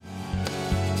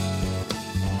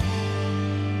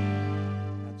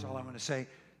to say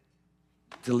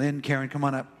to Lynn, Karen, come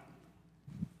on up.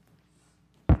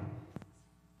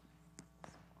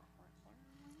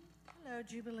 Hello,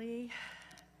 Jubilee.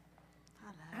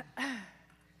 Hello.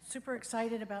 Super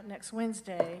excited about next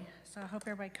Wednesday, so I hope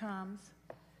everybody comes.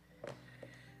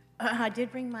 I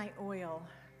did bring my oil.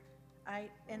 I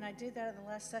did that at the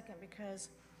last second because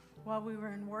while we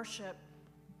were in worship,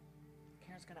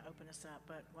 Karen's going to open us up,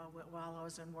 but while I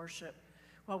was in worship,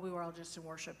 while we were all just in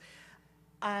worship,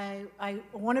 I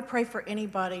want to pray for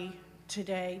anybody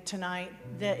tonight,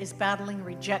 that is battling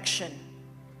rejection.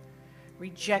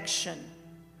 Rejection.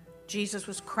 Jesus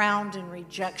was crowned in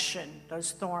rejection,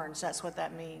 those thorns, that's what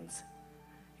that means.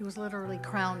 He was literally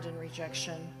crowned in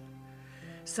rejection.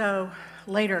 So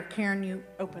later, Karen, you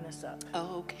open us up.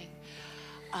 Oh, okay.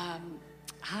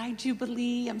 Hi,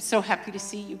 Jubilee. I'm so happy to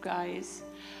see you guys.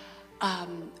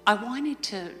 I wanted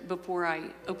to, before I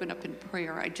open up in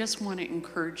prayer, I just want to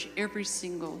encourage every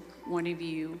single one of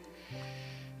you.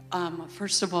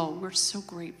 First of all, we're so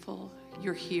grateful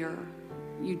you're here.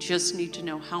 You just need to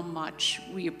know how much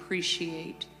we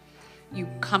appreciate you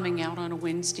coming out on a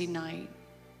Wednesday night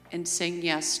and saying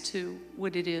yes to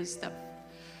what it is that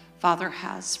Father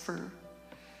has for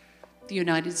the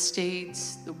United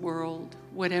States, the world,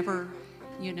 whatever,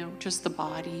 just the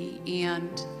body.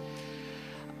 And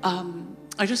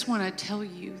I just want to tell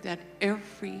you that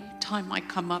every time I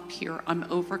come up here, I'm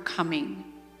overcoming.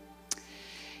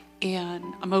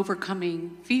 And I'm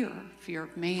overcoming fear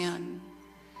of man,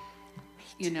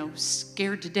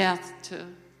 scared to death to,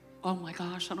 oh my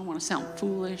gosh, I don't want to sound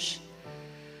foolish.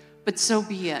 But so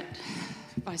be it.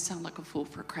 If I sound like a fool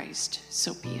for Christ,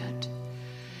 so be it.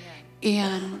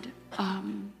 And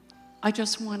I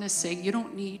just want to say, you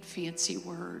don't need fancy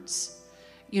words.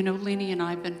 Lenny and I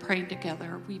have been praying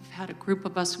together. We've had a group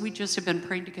of us. We just have been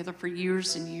praying together for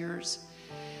years and years.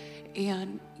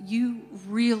 And you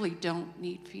really don't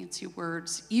need fancy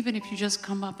words. Even if you just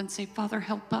come up and say, Father,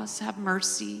 help us, have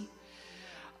mercy.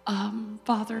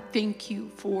 Father, thank you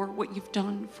for what you've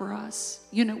done for us.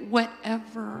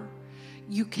 Whatever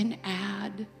you can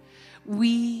add.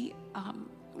 We're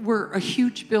a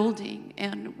huge building,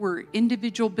 and we're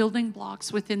individual building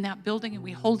blocks within that building, and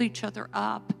we hold each other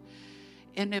up.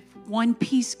 And if one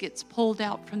piece gets pulled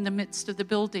out from the midst of the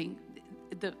building,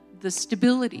 the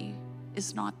stability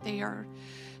is not there.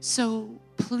 So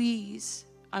please,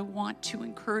 I want to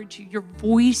encourage you. Your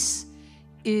voice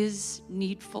is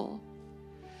needful.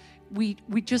 We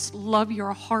just love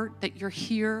your heart that you're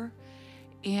here.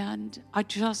 And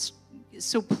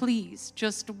so please,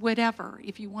 just whatever,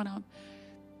 if you want to,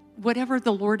 whatever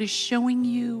the Lord is showing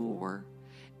you or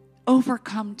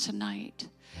overcome tonight.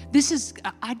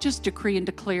 I just decree and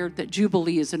declare that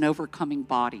Jubilee is an overcoming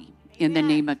body in the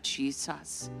name of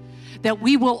Jesus. That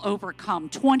we will overcome.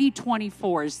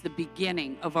 2024 is the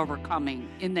beginning of overcoming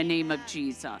in the name of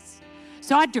Jesus.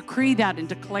 So I decree that and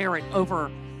declare it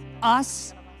over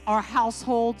us, our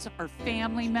households, our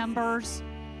family members,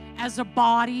 as a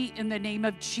body in the name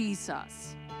of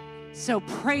Jesus. So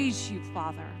praise you,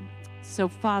 Father. So,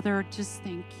 Father, just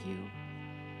thank you.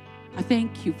 I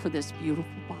thank you for this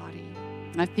beautiful body.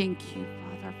 I thank you,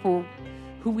 Father, for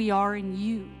who we are in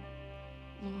you,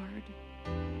 Lord,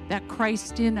 that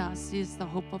Christ in us is the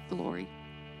hope of glory.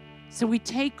 So we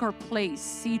take our place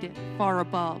seated far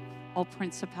above all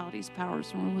principalities,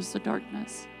 powers, and rulers of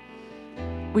darkness.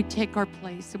 We take our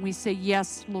place and we say,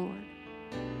 yes, Lord.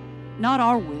 Not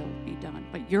our will be done,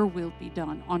 but your will be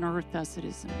done on earth as it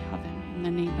is in heaven, in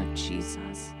the name of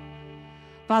Jesus.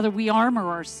 Father, we armor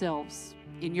ourselves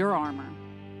in your armor.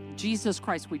 Jesus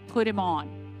Christ, we put him on.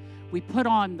 We put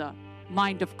on the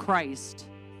mind of Christ,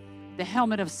 the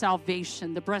helmet of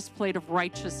salvation, the breastplate of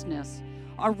righteousness.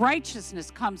 Our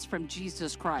righteousness comes from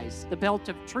Jesus Christ, the belt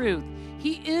of truth.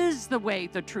 He is the way,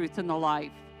 the truth, and the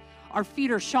life. Our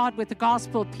feet are shod with the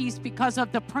gospel of peace because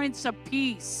of the Prince of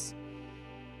Peace.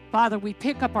 Father, we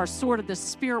pick up our sword of the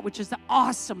Spirit, which is the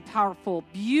awesome, powerful,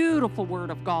 beautiful word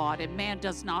of God. And man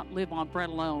does not live on bread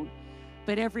alone,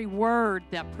 but every word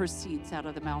that proceeds out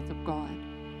of the mouth of God.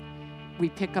 We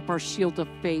pick up our shield of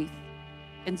faith.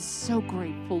 And so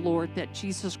grateful, Lord, that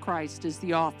Jesus Christ is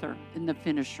the author and the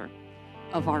finisher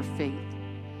of our faith.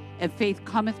 And faith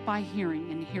cometh by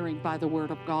hearing, and hearing by the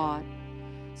word of God.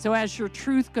 So as your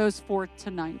truth goes forth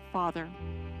tonight, Father,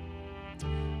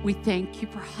 we thank you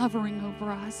for hovering over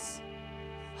us,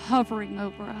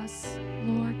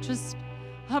 Lord. Just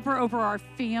hover over our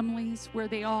families where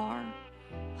they are.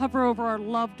 Hover over our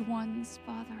loved ones,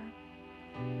 Father.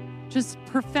 Just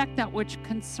perfect that which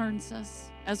concerns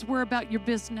us. As we're about your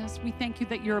business, we thank you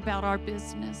that you're about our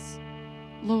business,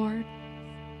 Lord.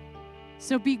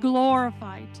 So be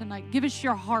glorified tonight. Give us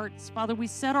your hearts. Father, we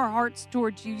set our hearts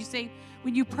towards you. You say,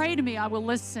 when you pray to me, I will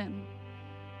listen.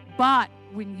 But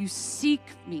when you seek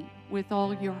me with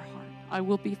all your heart, I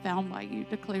will be found by you,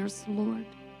 declares the Lord.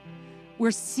 We're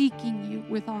seeking you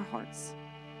with our hearts.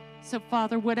 So,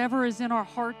 Father, whatever is in our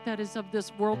heart that is of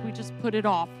this world, we just put it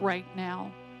off right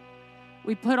now.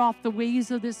 We put off the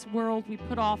ways of this world. We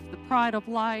put off the pride of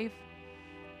life.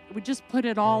 We just put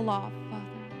it all off, Father.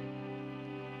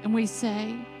 And we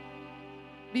say,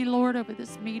 be Lord over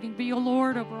this meeting. Be a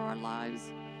Lord over our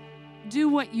lives. Do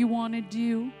what you want to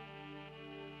do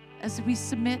as we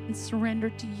submit and surrender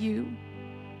to you.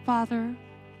 Father,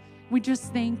 we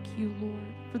just thank you, Lord,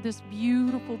 for this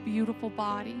beautiful, beautiful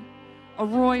body, a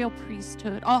royal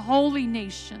priesthood, a holy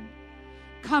nation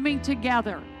coming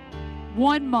together,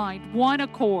 one mind, one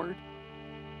accord.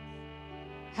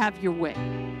 Have your way.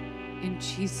 In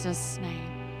Jesus' name.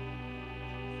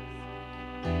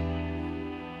 Okay,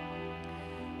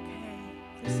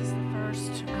 this is the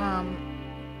first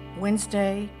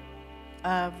Wednesday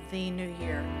of the new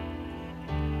year.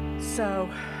 So,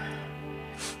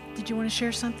 did you want to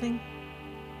share something?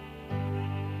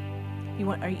 You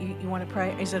want to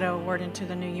pray? Is it a word into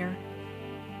the new year?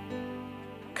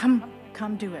 Come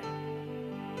do it.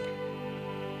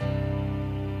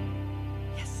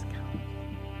 Yes, come.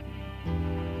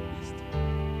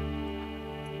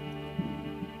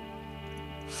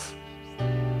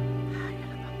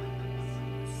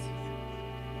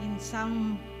 In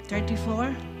Psalm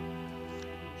 34,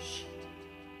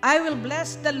 I will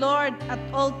bless the Lord at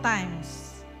all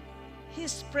times.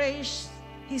 His praise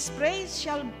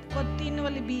shall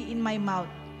continually be in my mouth.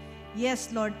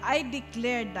 Yes, Lord, I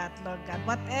declare that, Lord God.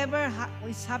 Whatever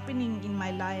is happening in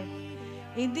my life,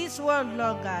 in this world,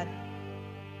 Lord God,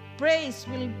 praise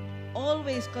will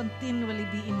always continually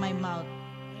be in my mouth.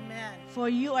 Amen. For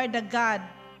you are the God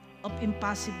of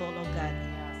impossible, O God.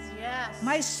 Yes.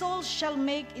 My soul shall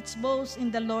make its boast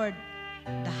in the Lord.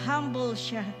 The humble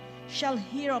shall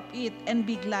hear of it and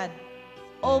be glad.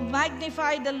 Oh,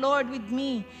 magnify the Lord with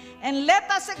me, and let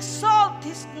us exalt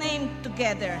his name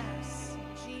together. Yes.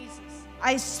 Jesus.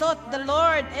 I sought the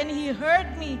Lord, and he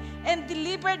heard me and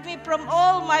delivered me from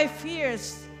all my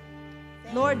fears.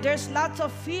 Lord, there's lots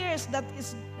of fears that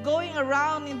is going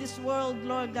around in this world,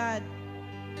 Lord God.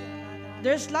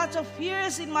 There's lots of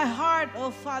fears in my heart, oh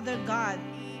Father God.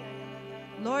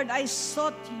 Lord, I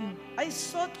sought you. I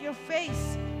sought your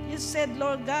face. You said,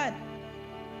 Lord God,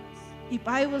 if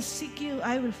I will seek you,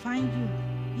 I will find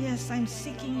you. Yes, I'm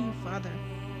seeking you, Father.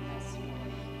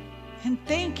 And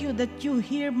thank you that you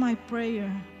hear my prayer.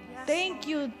 Thank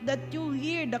you that you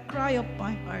hear the cry of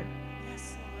my heart.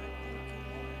 Yes, Lord.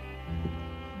 Thank you,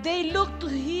 Lord. They looked to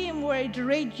him were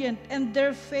radiant, and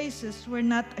their faces were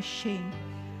not ashamed.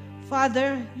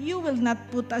 Father, you will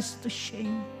not put us to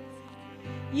shame.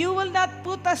 You will not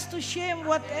put us to shame,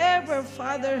 whatever,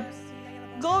 Father,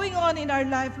 going on in our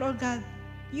life, Lord God.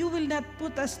 You will not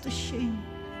put us to shame.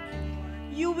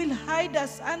 You will hide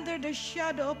us under the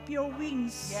shadow of your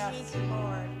wings. Yes,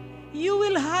 Lord. You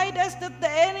will hide us that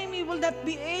the enemy will not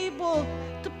be able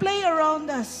to play around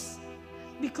us,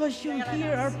 because you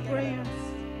hear our prayers.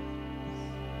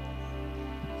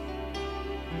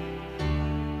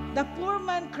 The poor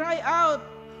man cried out,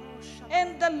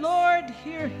 and the Lord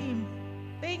heard him.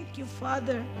 Thank you,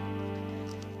 Father.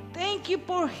 Thank you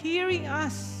for hearing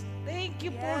us. Thank you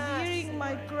for hearing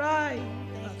my cry.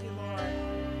 Thank you, Lord.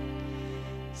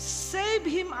 Save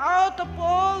him out of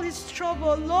all his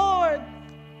trouble, Lord.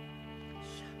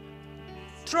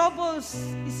 Troubles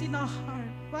is in our heart,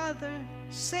 Father.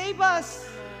 Save us.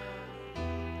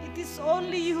 It is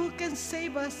only you who can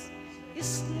save us.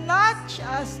 Snatch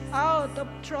us out of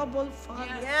trouble, Father.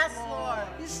 Yes, Lord.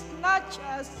 Snatch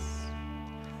us.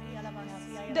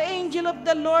 The angel of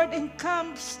the Lord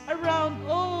encamps around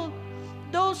all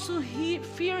those who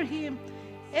fear him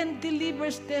and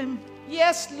delivers them.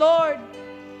 Yes, Lord,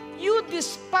 you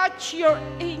dispatch your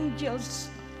angels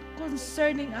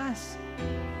concerning us.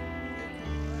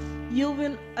 You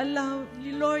will allow,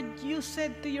 Lord, you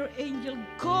said to your angel,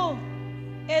 go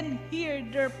and hear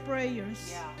their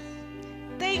prayers.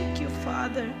 Thank you,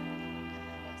 Father.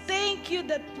 Thank you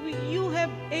that you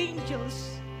have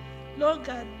angels, Lord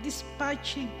God,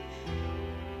 dispatching,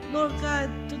 Lord God,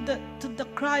 to the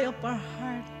cry of our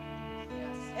heart,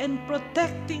 and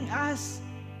protecting us,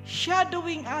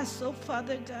 shadowing us, oh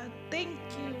Father God. Thank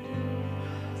you.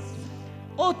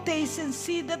 Oh, taste and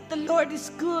see that the Lord is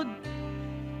good.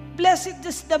 Blessed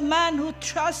is the man who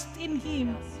trusts in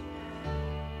him.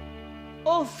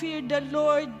 Oh, fear the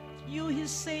Lord, you his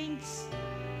saints.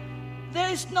 There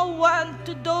is no want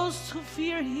to those who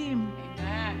fear him.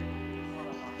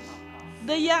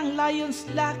 The young lions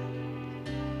lack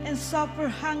and suffer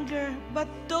hunger, but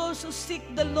those who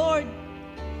seek the Lord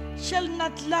shall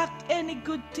not lack any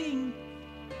good thing.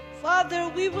 Father,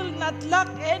 we will not lack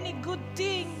any good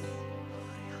thing.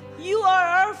 You are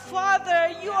our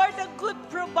Father. You are the good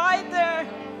provider.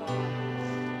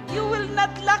 You will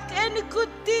not lack any good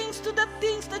things to the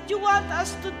things that you want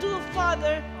us to do,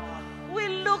 Father. We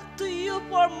look to you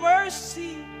for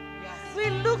mercy. We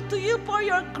look to you for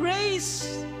your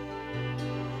grace,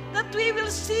 that we will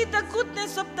see the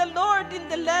goodness of the Lord in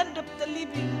the land of the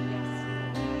living.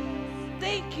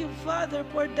 Thank you, Father,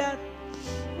 for that.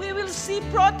 We will see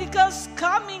prodigals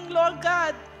coming, Lord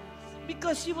God,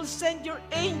 because you will send your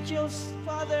angels,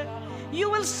 Father. You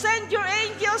will send your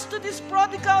angels to these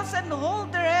prodigals and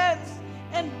hold their hands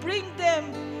and bring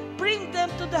them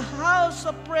to the house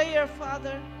of prayer,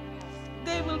 Father.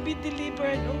 They will be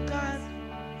delivered, oh God.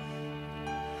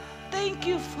 Thank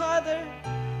you, Father.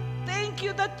 Thank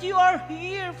you that you are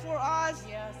here for us.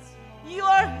 Yes. You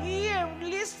are here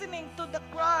listening to the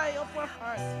cry of our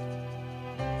heart.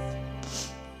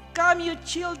 Come, you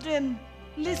children,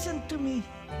 listen to me.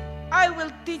 I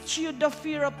will teach you the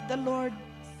fear of the Lord.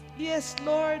 Yes,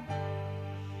 Lord.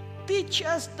 Teach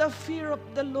us the fear of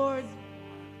the Lord.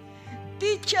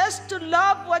 Teach us to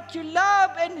love what you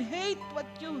love and hate what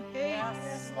you hate.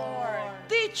 Yes, Lord.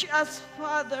 Teach us,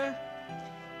 Father.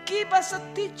 Give us a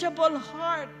teachable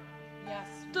heart Yes.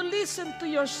 to listen to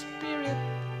your Spirit.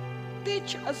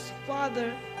 Teach us,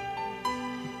 Father.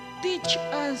 Teach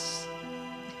us.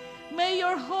 May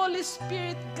your Holy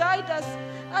Spirit guide us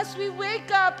as we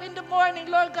wake up in the morning,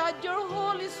 Lord God. Your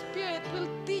Holy Spirit will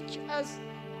teach us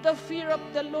the fear of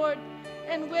the Lord.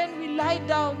 And when we lie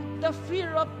down, the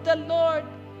fear of the Lord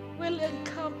will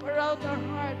encamp around our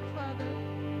heart, Father.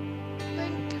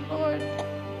 Thank you, Lord.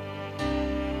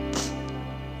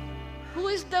 Who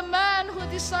is the man who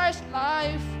desires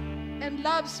life and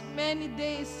loves many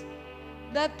days,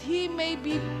 that he may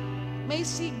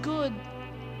see good?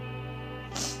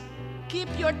 Keep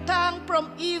your tongue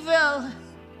from evil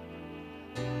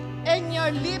and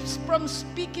your lips from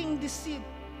speaking deceit.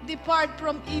 Depart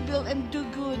from evil and do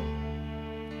good.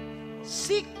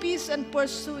 Seek peace and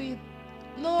pursue it.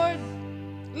 Lord,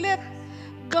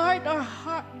 guard our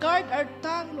heart, guard our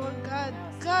tongue, Lord God.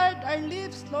 Guard our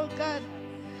lips, Lord God.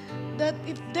 That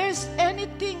if there's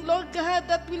anything, Lord God,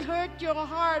 that will hurt your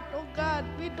heart, oh God,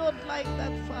 we don't like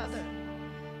that, Father.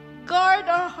 Guard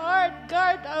our heart,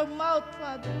 guard our mouth,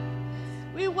 Father.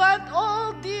 We want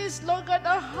all this, Lord God,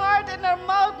 our heart and our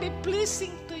mouth be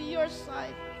pleasing to your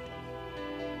sight.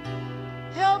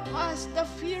 Help us the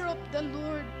fear of the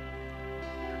Lord.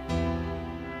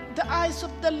 The eyes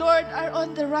of the Lord are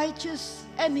on the righteous,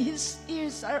 and his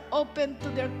ears are open to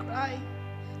their cry.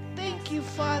 Thank you,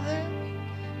 Father.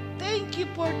 Thank you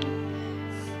for,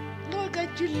 Lord God,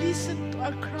 you listen to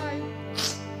our cry.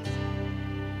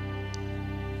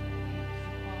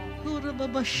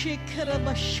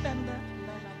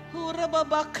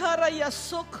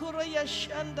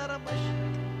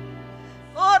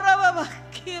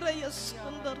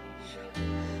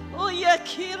 Oya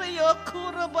kira yo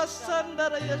kura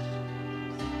basandara ya.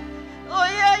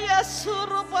 Oya ya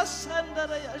suru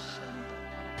basandara ya shanda.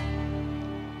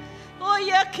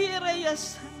 Oya kira ya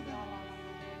sanda.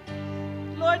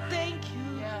 Lord, thank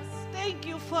you. Yes. Thank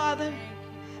you, Father.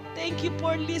 Thank you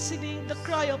for listening the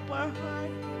cry of our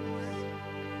heart.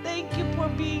 Thank you for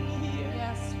being here.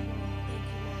 Yes,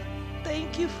 Lord.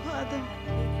 Thank you, Lord. Thank you, Father.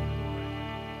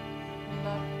 We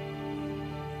love you.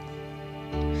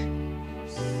 You're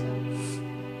so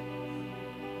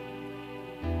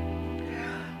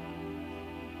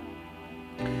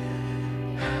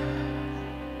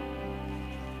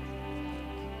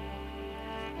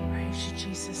Praise you,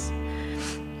 Jesus.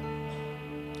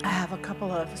 I have a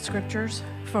couple of scriptures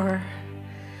for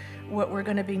what we're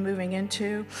going to be moving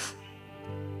into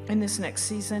in this next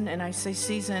season. And I say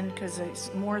season because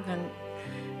it's more than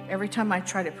every time I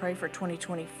try to pray for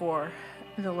 2024,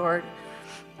 the Lord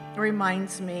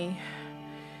reminds me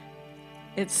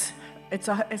it's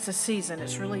a season.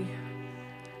 It's really,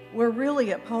 we're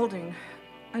really upholding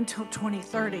until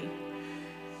 2030.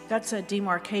 That's a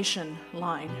demarcation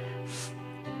line.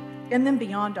 And then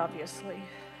beyond, obviously.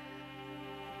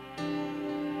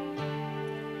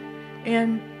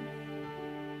 And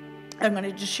I'm going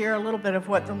to just share a little bit of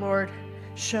what the Lord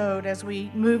showed as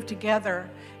we moved together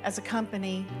as a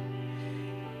company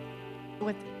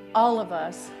with all of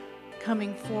us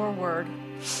coming forward,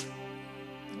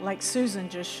 like Susan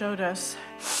just showed us,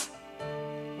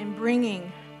 and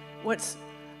bringing what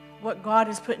God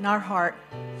has put in our heart.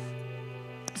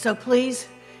 So please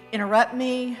interrupt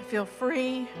me, feel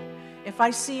free. If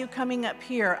I see you coming up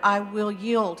here, I will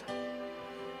yield.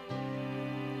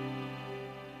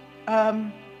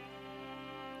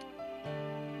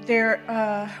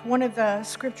 One of the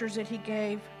scriptures that he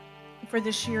gave for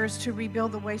this year is to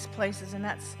rebuild the waste places, and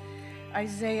that's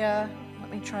Isaiah. Let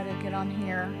me try to get on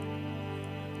here.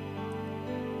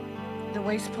 The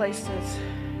waste places.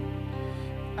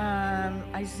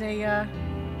 Isaiah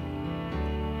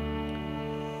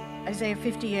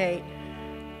 58.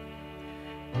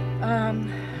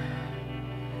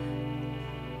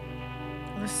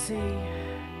 Let's see.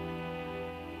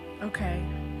 Okay.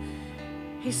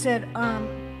 He said,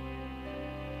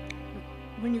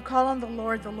 when you call on the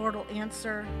Lord will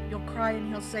answer. You'll cry and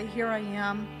he'll say, here I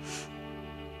am.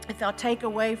 If thou take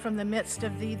away from the midst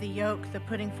of thee the yoke, the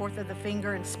putting forth of the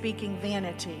finger and speaking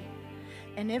vanity.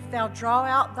 And if thou draw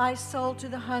out thy soul to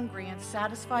the hungry and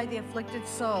satisfy the afflicted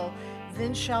soul,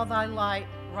 then shall thy light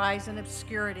rise in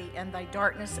obscurity and thy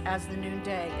darkness as the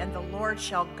noonday, and the Lord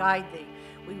shall guide thee.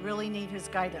 We really need his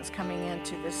guidance coming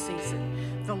into this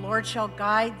season. The Lord shall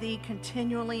guide thee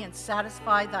continually and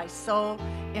satisfy thy soul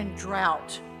in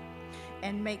drought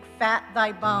and make fat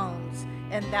thy bones,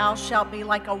 and thou shalt be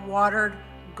like a watered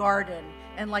garden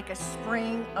and like a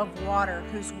spring of water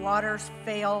whose waters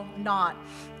fail not.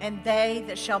 And they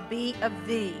that shall be of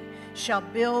thee shall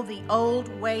build the old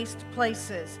waste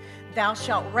places. Thou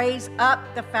shalt raise up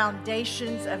the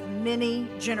foundations of many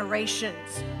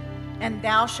generations. And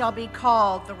thou shalt be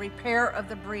called the repairer of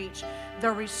the breach,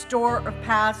 the restorer of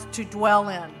paths to dwell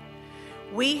in.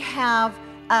 We have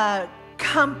a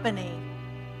company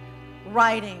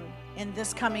riding in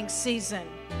this coming season.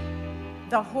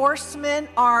 The horsemen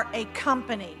are a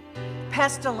company.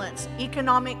 Pestilence,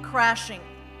 economic crashing.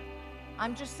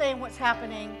 I'm just saying what's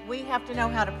happening. We have to know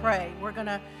how to pray.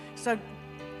 So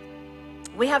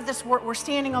we have this word, we're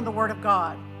standing on the word of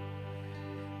God.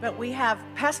 But we have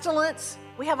pestilence,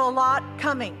 we have a lot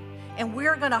coming. And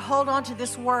we're going to hold on to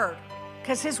this word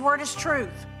because his word is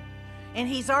truth. And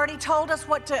he's already told us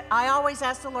I always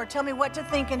ask the Lord, tell me what to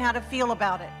think and how to feel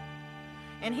about it.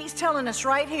 And he's telling us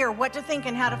right here what to think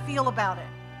and how to feel about it.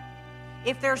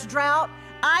 If there's drought,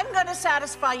 I'm going to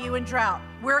satisfy you in drought.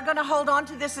 We're going to hold on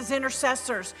to this as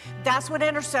intercessors. That's what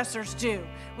intercessors do.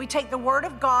 We take the word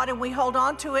of God and we hold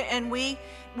on to it and we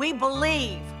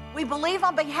believe. We believe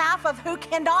on behalf of who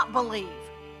cannot believe.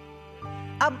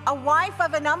 A wife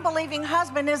of an unbelieving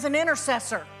husband is an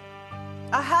intercessor.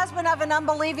 A husband of an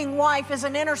unbelieving wife is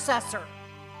an intercessor.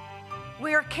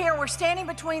 We're standing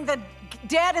between the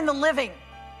dead and the living.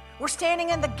 We're standing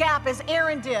in the gap as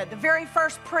Aaron did, the very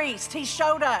first priest. He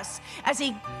showed us as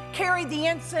he carried the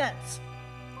incense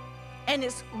and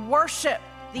his worship,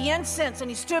 the incense, and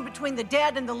he stood between the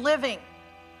dead and the living.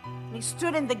 And he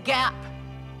stood in the gap.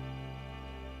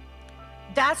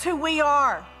 That's who we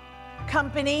are.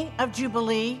 Company of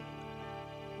Jubilee,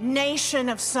 nation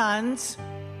of sons,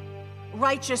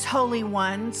 righteous holy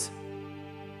ones.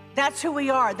 That's who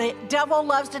we are. The devil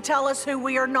loves to tell us who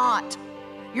we are not.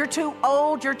 You're too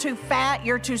old, you're too fat,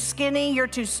 you're too skinny, you're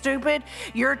too stupid,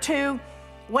 you're too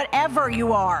whatever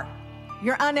you are.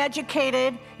 You're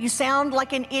uneducated, you sound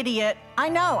like an idiot. I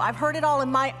know, I've heard it all in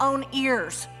my own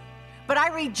ears. But I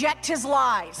reject his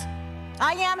lies.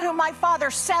 I am who my Father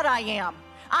said I am.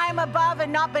 I am above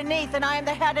and not beneath, and I am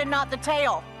the head and not the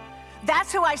tail.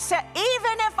 That's who I said,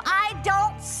 even if I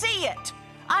don't see it.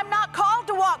 I'm not called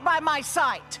to walk by my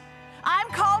sight. I'm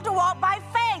called to walk by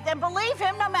faith and believe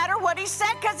him no matter what he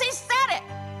said, because he said it.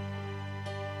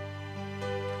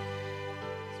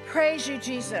 Praise you,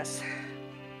 Jesus.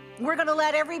 We're going to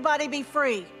let everybody be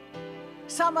free.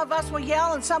 Some of us will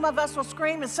yell, and some of us will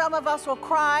scream, and some of us will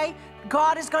cry.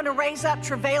 God is going to raise up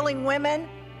travailing women.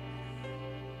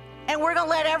 And we're going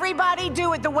to let everybody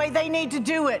do it the way they need to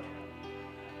do it.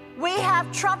 We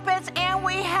have trumpets and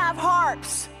we have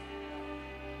harps.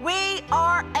 We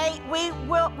are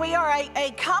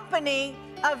a company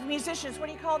of musicians. What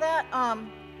do you call that?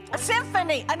 A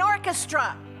symphony, an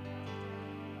orchestra.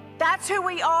 That's who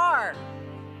we are.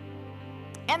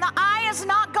 And the eye is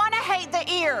not going to hate the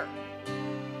ear.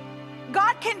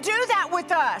 God can do that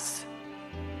with us.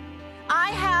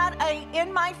 I had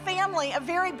in my family a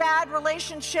very bad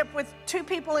relationship with two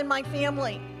people in my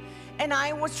family. And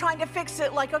I was trying to fix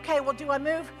it like, okay, well, do I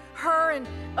move her? And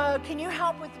can you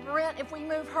help with rent if we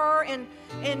move her? And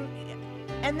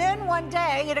then one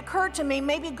day it occurred to me,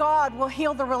 maybe God will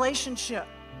heal the relationship.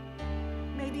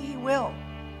 Maybe he will.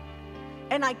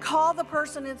 And I called the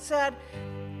person and said,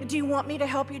 do you want me to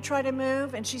help you try to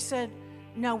move? And she said,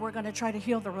 no, we're going to try to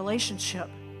heal the relationship.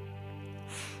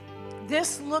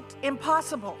 This looked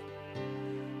impossible.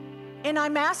 And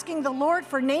I'm asking the Lord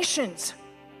for nations.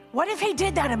 What if he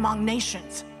did that among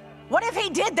nations? What if he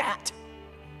did that?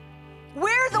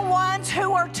 We're the ones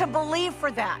who are to believe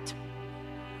for that.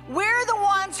 We're the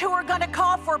ones who are going to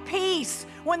call for peace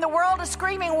when the world is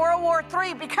screaming World War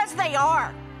III, because they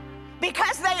are.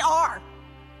 Because they are.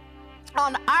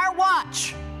 On our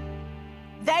watch.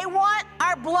 They want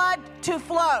our blood to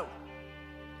flow.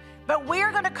 But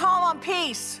we're going to call on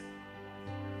peace.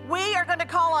 We are going to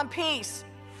call on peace.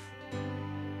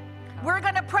 We're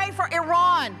going to pray for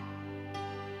Iran.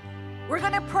 We're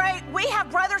going to pray. We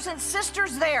have brothers and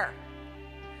sisters there.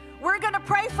 We're going to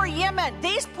pray for Yemen.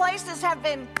 These places have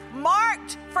been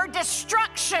marked for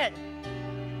destruction.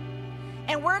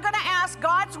 And we're going to ask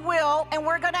God's will, and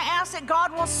we're going to ask that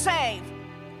God will save.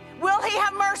 Will he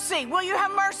have mercy? Will you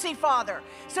have mercy, Father?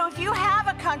 So if you have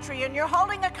a country and you're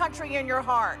holding a country in your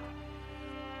heart,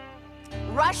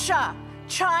 Russia,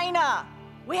 China,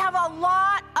 we have a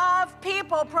lot of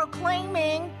people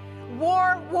proclaiming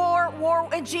war, war, war.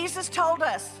 And Jesus told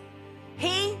us,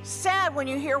 he said, when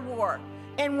you hear war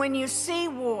and when you see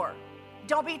war,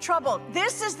 don't be troubled.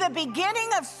 This is the beginning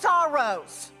of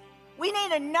sorrows. We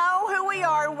need to know who we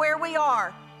are and where we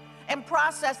are and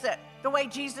process it the way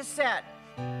Jesus said.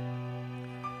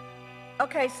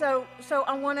 Okay, so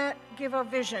I want to give a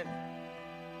vision.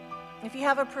 If you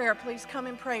have a prayer, please come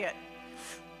and pray it.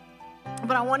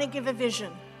 But I want to give a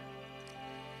vision.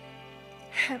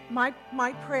 My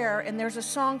prayer, and there's a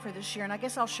song for this year, and I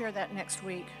guess I'll share that next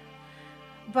week.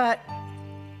 But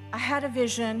I had a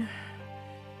vision,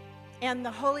 and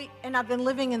I've been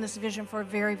living in this vision for a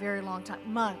very, very long time,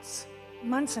 months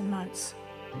and months.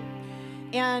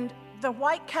 And the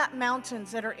White-Cap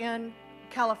Mountains that are in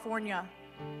California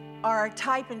are a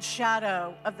type and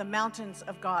shadow of the mountains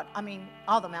of God. I mean,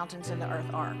 all the mountains in the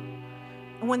earth are.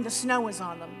 When the snow is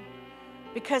on them.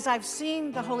 Because I've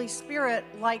seen the Holy Spirit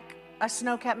like a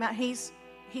snow-capped mountain.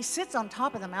 He sits on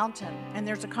top of the mountain, and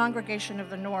there's a congregation of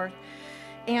the north.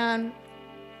 And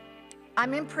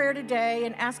I'm in prayer today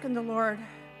and asking the Lord,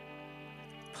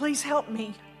 please help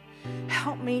me.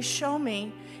 Help me, show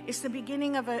me. It's the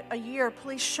beginning of a year.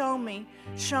 Please show me,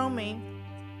 show me.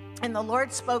 And the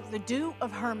Lord spoke, the dew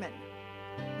of Hermon,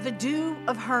 the dew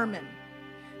of Hermon,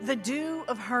 the dew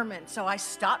of Hermon. So I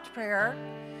stopped prayer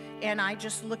and I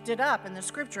just looked it up in the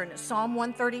scripture, and it's Psalm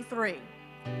 133.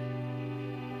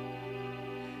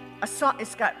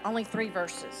 It's got only 3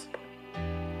 verses.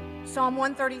 Psalm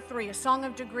 133, a song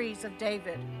of degrees of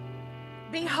David.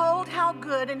 Behold how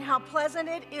good and how pleasant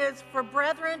it is for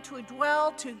brethren to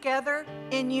dwell together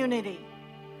in unity.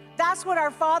 That's what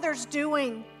our Father's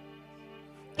doing.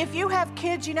 If you have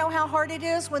kids, you know how hard it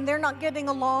is when they're not getting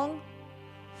along.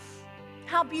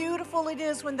 How beautiful it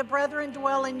is when the brethren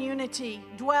dwell in unity.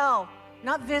 Dwell,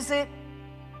 not visit,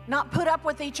 not put up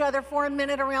with each other for a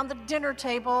minute around the dinner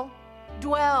table.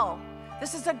 Dwell.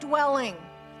 This is a dwelling.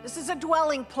 This is a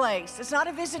dwelling place. It's not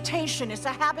a visitation, it's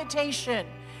a habitation.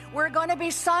 We're going to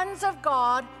be sons of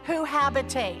God who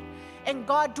habitate. And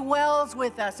God dwells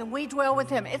with us, and we dwell with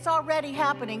him. It's already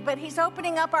happening, but he's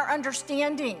opening up our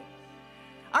understanding.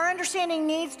 Our understanding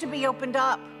needs to be opened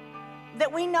up,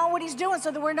 that we know what he's doing, so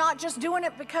that we're not just doing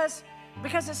it because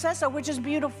it says so, which is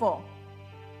beautiful.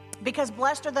 Because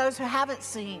blessed are those who haven't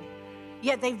seen,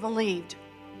 yet they've believed.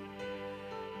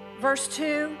 Verse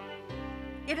 2,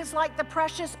 it is like the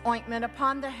precious ointment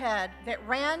upon the head that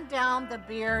ran down the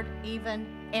beard, even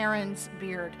Aaron's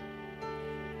beard.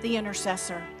 The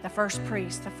intercessor, the first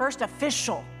priest, the first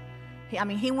official.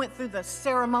 He went through the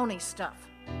ceremony stuff.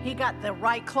 He got the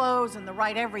right clothes and the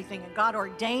right everything, and God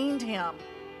ordained him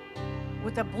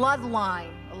with a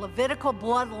bloodline, a Levitical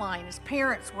bloodline. His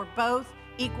parents were both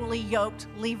equally yoked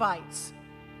Levites.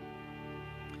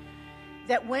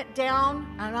 That went down,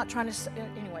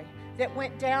 that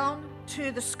went down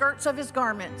to the skirts of his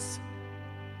garments.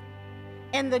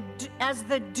 And as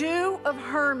the dew of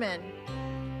Hermon,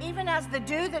 even as the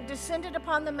dew that descended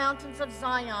upon the mountains of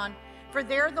Zion, for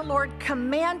there the Lord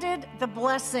commanded the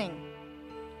blessing,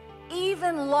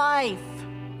 even life.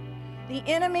 The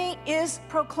enemy is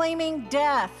proclaiming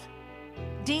death,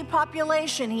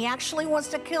 depopulation. He actually wants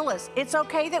to kill us. It's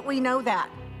okay that we know that.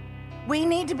 We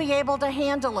need to be able to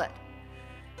handle it,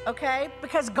 okay?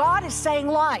 Because God is saying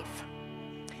life,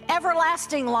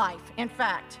 everlasting life, in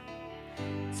fact.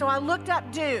 So I looked up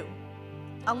dew.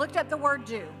 I looked up the word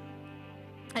dew.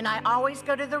 And I always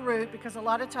go to the root, because a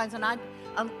lot of times, and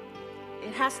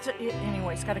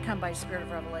it's got to come by a spirit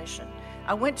of revelation.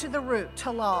 I went to the root,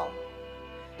 talal.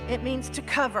 It means to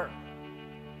cover.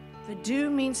 The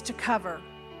dew means to cover.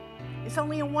 It's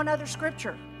only in one other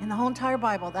scripture in the whole entire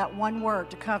Bible, that one word,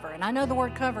 to cover. And I know the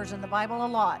word covers in the Bible a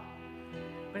lot,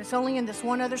 but it's only in this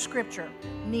one other scripture,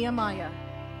 Nehemiah.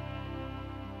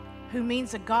 who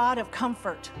means a God of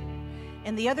comfort.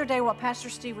 And the other day while Pastor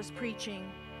Steve was preaching,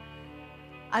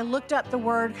 I looked up the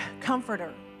word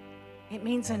comforter. It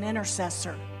means an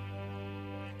intercessor.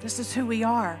 This is who we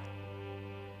are.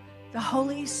 The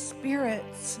Holy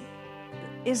Spirit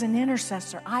is an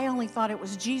intercessor. I only thought it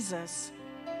was Jesus.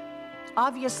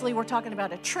 Obviously, we're talking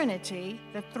about a Trinity,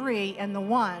 the three and the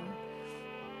one.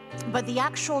 But the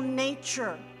actual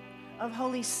nature of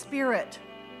Holy Spirit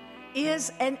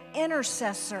is an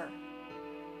intercessor.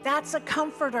 That's a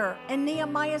comforter. And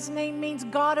Nehemiah's name means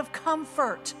God of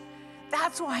comfort.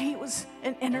 That's why he was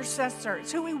an intercessor.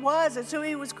 It's who he was. It's who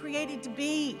he was created to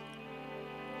be.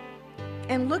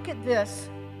 And look at this.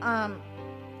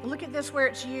 Look at this where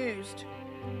it's used.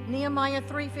 Nehemiah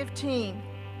 3:15.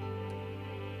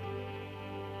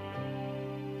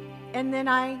 And then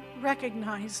I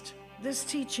recognized this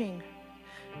teaching.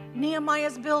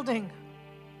 Nehemiah's building.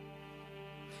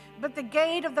 But the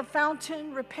gate of the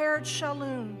fountain repaired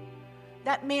Shallun.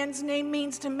 That man's name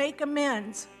means to make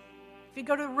amends. If you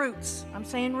go to roots, I'm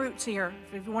saying roots here.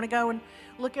 If you want to go and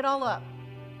look it all up.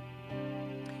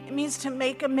 It means to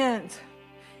make amends.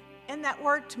 And that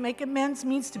word to make amends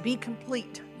means to be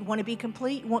complete. You want to be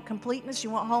complete? You want completeness? You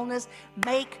want wholeness?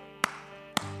 Make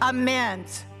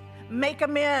amends. Make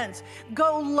amends.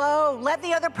 Go low. Let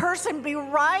the other person be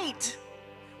right.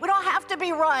 We don't have to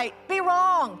be right. Be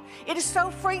wrong. It is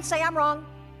so freeing. Say, I'm wrong.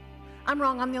 I'm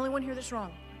wrong. I'm the only one here that's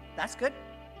wrong. That's good.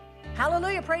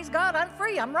 Hallelujah. Praise God. I'm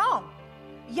free. I'm wrong.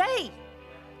 Yay.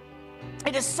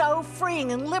 It is so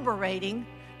freeing and liberating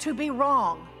to be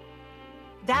wrong.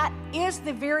 That is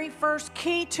the very first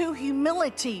key to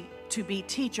humility, to be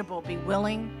teachable, be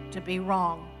willing to be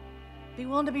wrong. Be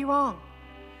willing to be wrong.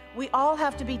 We all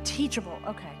have to be teachable.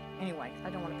 Okay, anyway, I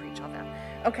don't want to preach on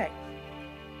that. Okay.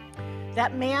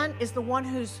 That man is the one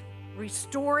who's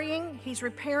restoring, he's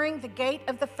repairing the gate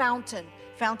of the fountain.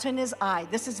 Fountain is eye.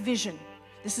 This is vision.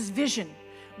 This is vision.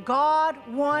 God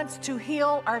wants to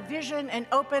heal our vision and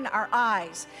open our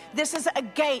eyes. This is a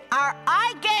gate, our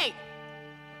eye gate.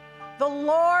 The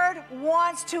Lord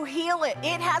wants to heal it.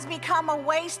 It has become a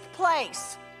waste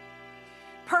place.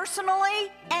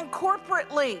 Personally and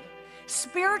corporately,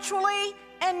 spiritually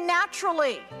and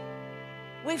naturally.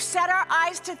 We've set our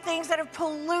eyes to things that have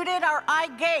polluted our eye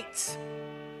gates.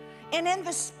 And in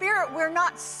the spirit, we're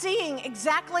not seeing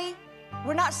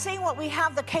what we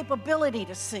have the capability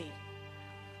to see.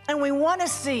 And we want to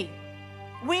see.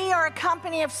 We are a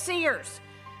company of seers.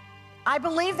 I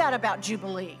believe that about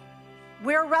Jubilee.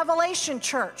 We're a Revelation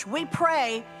church. We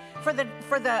pray for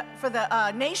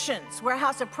the nations. We're a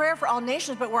house of prayer for all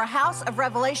nations, but we're a house of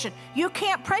revelation. You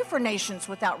can't pray for nations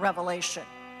without revelation.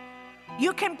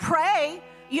 You can pray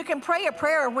a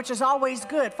prayer which is always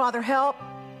good. Father, help,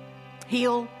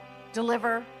 heal,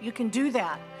 deliver. You can do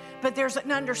that. But there's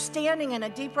an understanding and a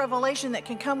deep revelation that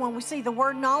can come when we see. The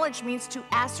word knowledge means to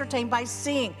ascertain by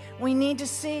seeing. We need to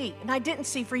see. And I didn't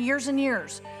see for years and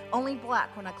years. Only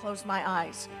black when I closed my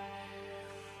eyes.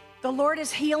 The Lord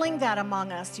is healing that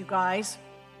among us, you guys.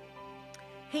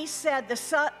 He said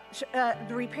the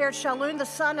repaired Shallun, the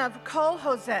son of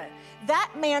Kol-Hoseh.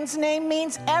 That man's name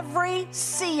means every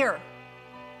seer.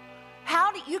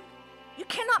 You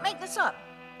cannot make this up.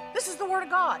 This is the word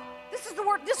of God. This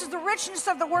is the richness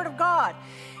of the word of God.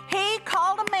 He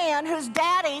called a man whose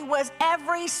daddy was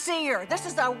every seer. This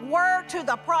is a word to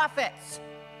the prophets.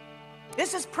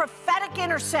 This is prophetic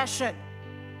intercession.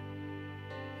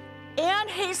 And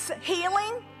he's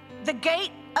healing the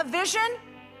gate of vision.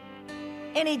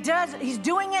 And he's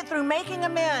doing it through making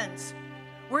amends.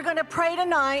 We're going to pray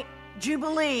tonight,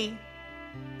 Jubilee.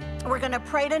 We're going to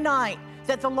pray tonight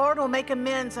that the Lord will make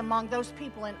amends among those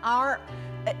people in our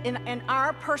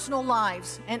personal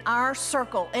lives, in our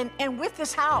circle, and with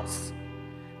this house.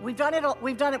 We've done it,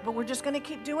 but we're just going to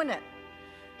keep doing it.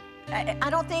 I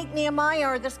don't think Nehemiah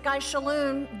or this guy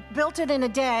Shallun built it in a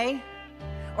day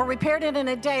or repaired it in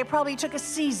a day. It probably took a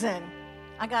season.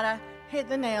 I got to hit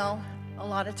the nail a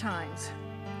lot of times.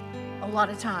 A lot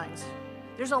of times.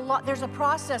 There's a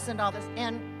process in all this.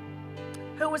 And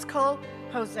who was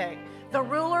Kol-Hoseh? The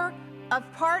ruler of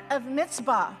part of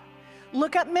Mitzpah.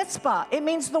 Look up Mitzpah. It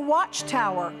means the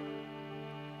watchtower.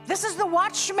 This is the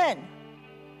watchman.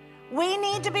 We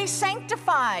need to be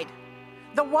sanctified.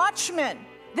 The watchman.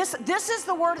 This is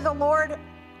the word of the Lord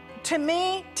to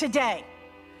me today.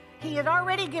 He had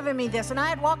already given me this, and I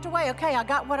had walked away. Okay, I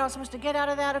got what I was supposed to get out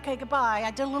of that. Okay, goodbye.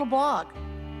 I did a little blog.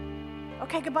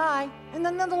 Okay, goodbye. And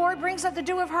then the Lord brings up the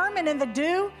dew of Hermon, and the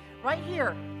dew right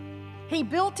here. He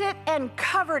built it and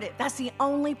covered it. That's the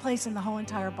only place in the whole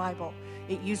entire Bible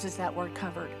it uses that word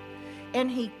covered.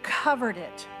 And he covered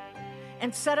it.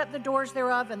 and set up the doors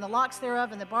thereof, and the locks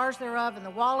thereof, and the bars thereof, and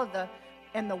the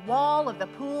wall of the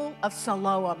pool of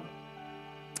Siloam.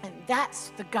 And that's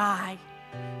the guy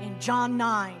in John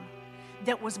 9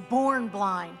 that was born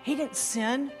blind. He didn't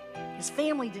sin. His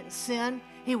family didn't sin.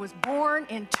 He was born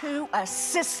into a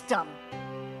system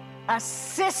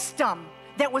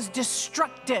that was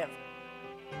destructive,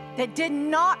 that did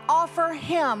not offer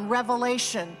him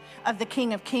revelation of the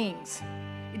King of Kings.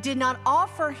 It did not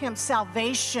offer him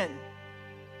salvation.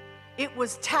 It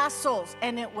was tassels,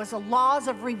 and it was laws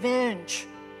of revenge.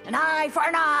 An eye for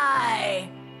an eye.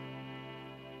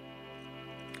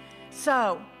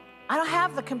 So, I don't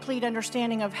have the complete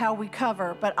understanding of how we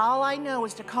cover, but all I know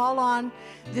is to call on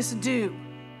this dew.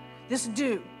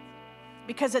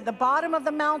 Because at the bottom of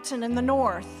the mountain in the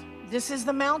north, this is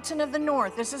the mountain of the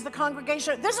north, this is the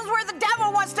congregation, this is where the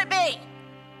devil wants to be.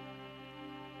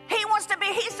 He wants to be,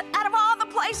 he's out of all the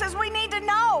places we need to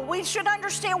know. We should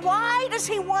understand, why does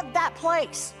he want that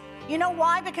place? You know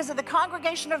why? Because of the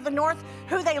congregation of the north,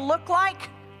 who they look like.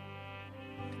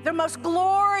 The most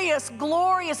glorious,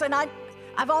 and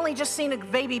I've only just seen a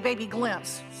baby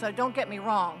glimpse, so don't get me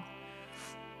wrong.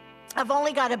 I've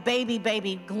only got a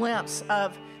baby glimpse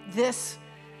of this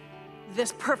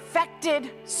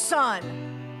perfected son,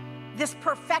 this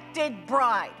perfected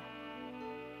bride.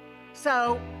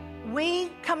 So we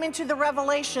come into the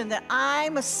revelation that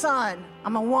I'm a son,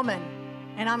 I'm a woman,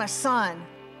 and I'm a son.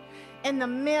 And the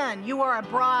men, you are a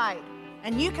bride.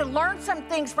 And you can learn some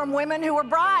things from women who are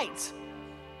brides.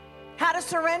 How to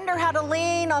surrender, how to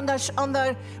lean on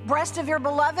the breast of your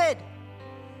beloved.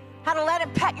 How to let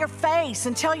him pet your face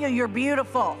and tell you you're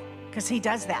beautiful, because he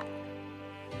does that.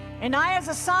 And I, as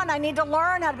a son, I need to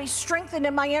learn how to be strengthened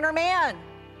in my inner man.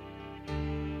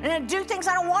 And to do things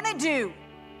I don't want to do,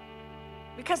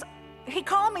 because he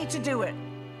called me to do it.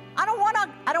 I don't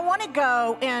want to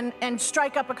go and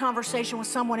strike up a conversation with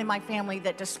someone in my family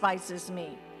that despises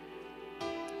me.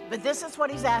 But this is what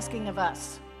he's asking of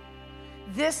us.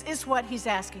 This is what he's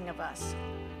asking of us.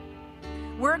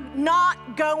 We're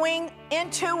not going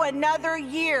into another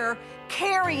year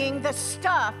carrying the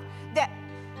stuff that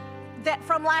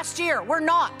from last year. We're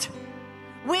not.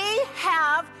 We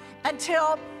have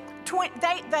until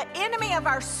the enemy of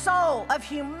our soul, of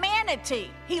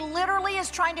humanity, he literally is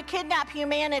trying to kidnap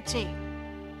humanity.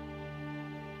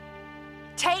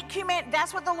 Take humanity.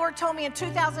 That's what the Lord told me in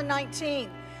 2019.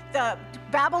 The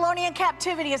Babylonian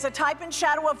captivity is a type and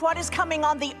shadow of what is coming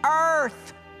on the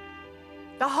earth.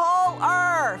 The whole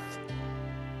earth.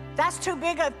 That's too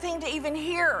big a thing to even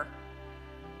hear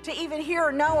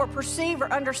or know or perceive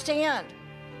or understand.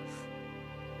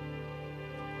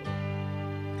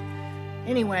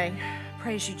 Anyway,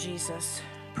 praise you, Jesus.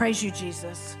 Praise you,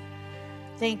 Jesus.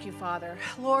 Thank you, Father.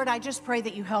 Lord, I just pray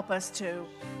that you help us to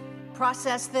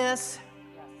process this.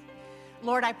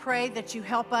 Lord, I pray that you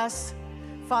help us,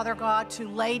 Father God, to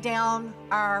lay down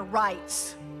our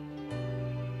rights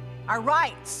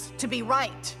to be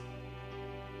right.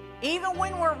 Even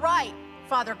when we're right,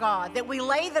 Father God, that we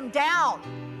lay them down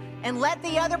and let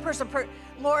the other person,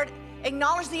 Lord,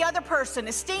 acknowledge the other person,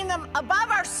 esteem them above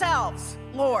ourselves,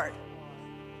 Lord.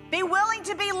 Be willing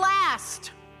to be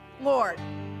last, Lord,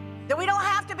 that we don't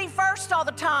have to be first all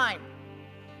the time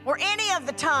or any of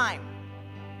the time.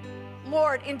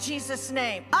 Lord, in Jesus'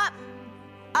 name,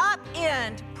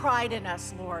 upend pride in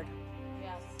us, Lord.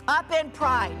 Yes. Upend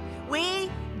pride. We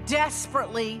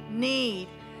desperately need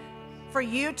for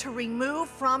you to remove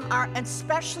from our,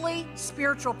 especially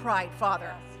spiritual pride,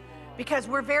 Father, because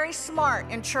we're very smart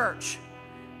in church.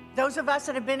 Those of us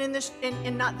that have been in this,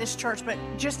 in not this church, but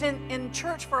just in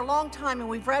church for a long time, and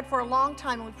we've read for a long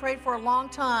time, and we've prayed for a long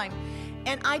time,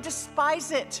 and I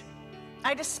despise it.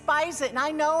 I despise it, and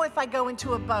I know if I go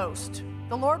into a boast,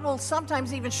 the Lord will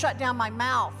sometimes even shut down my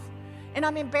mouth, and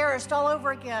I'm embarrassed all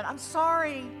over again. I'm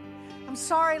sorry,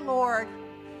 Lord.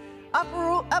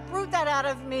 Uproot that out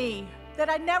of me, that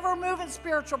I never move in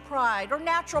spiritual pride or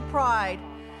natural pride,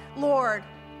 Lord.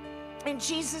 In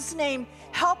Jesus' name,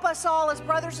 help us all as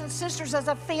brothers and sisters, as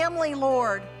a family,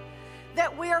 Lord,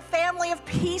 that we are a family of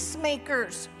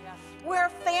peacemakers. Yes. We're a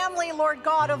family, Lord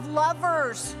God, of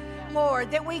lovers, yes. Lord,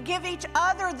 that we give each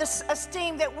other this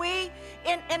esteem that we,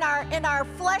 in our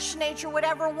flesh nature, would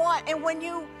ever want. And when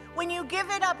you give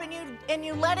it up and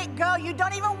you let it go, you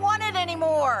don't even want it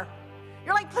anymore.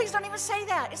 You're like, please don't even say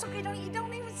that. It's okay, you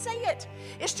don't even say it.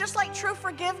 It's just like true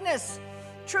forgiveness.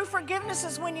 True forgiveness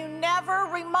is when you never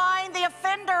remind the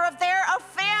offender of their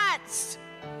offense.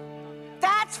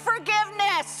 That's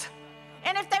forgiveness.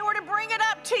 And if they were to bring it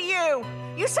up to you,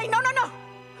 you say, no.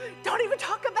 Don't even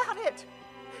talk about it.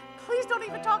 Please don't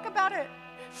even talk about it.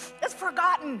 It's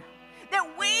forgotten. that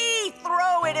we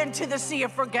throw it into the sea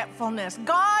of forgetfulness.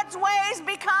 God's ways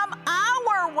become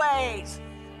our ways.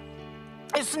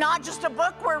 It's not just a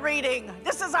book we're reading.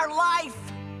 This is our life.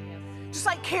 Just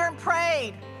like Karen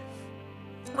prayed.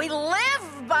 We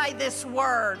live by this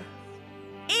word,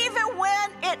 even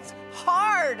when it's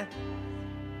hard.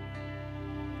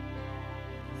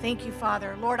 Thank you,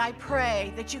 Father. Lord, I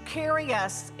pray that you carry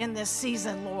us in this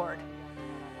season, Lord,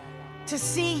 to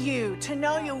see you, to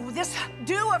know you. This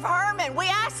dew of Hermon, we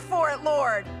ask for it,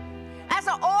 Lord, as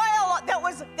an oil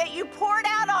that you poured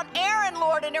out on Aaron,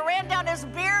 Lord, and it ran down his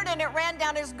beard and it ran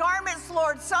down his garments,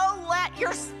 Lord. So let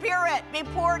your Spirit be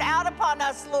poured out upon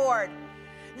us, Lord.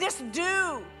 This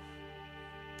dew,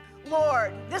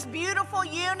 Lord, this beautiful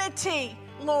unity,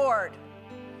 Lord,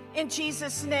 in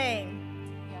Jesus' name.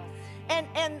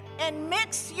 And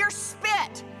mix your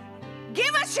spit.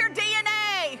 Give us your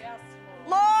DNA,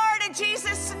 Lord, in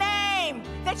Jesus' name,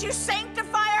 that you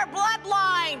sanctify our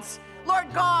bloodlines,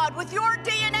 Lord God, with your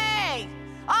DNA,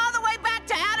 all the way back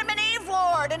to Adam and Eve,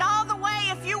 Lord, and all the way,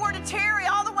 if you were to tarry,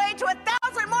 all the way to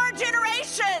 1,000 more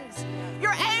generations.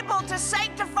 You're able to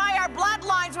sanctify our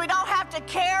bloodlines. We don't have to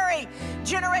carry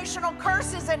generational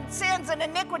curses and sins and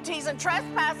iniquities and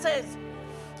trespasses.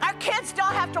 Our kids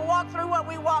don't have to walk through what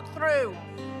we walk through.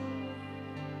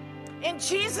 In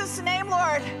Jesus' name,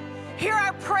 Lord, hear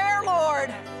our prayer,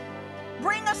 Lord.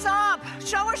 Bring us up.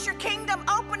 Show us your kingdom.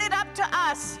 Open it up to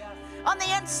us. On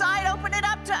the inside, open it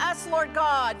up to us, Lord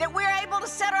God, that we're able to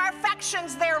set our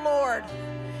affections there, Lord.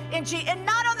 And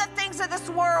not on the things of this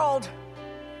world.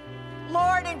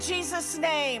 Lord, in Jesus'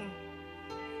 name.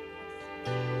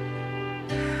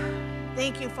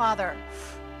 Thank you, Father.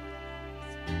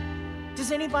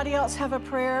 Does anybody else have a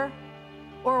prayer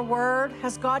or a word?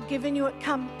 Has God given you it?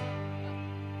 Come.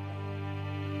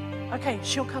 Okay,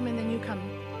 she'll come and then you come,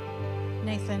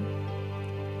 Nathan.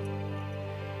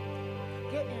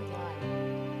 Get in line.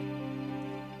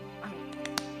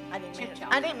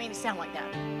 I didn't mean to sound like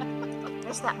that.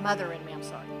 It's that mother in me, I'm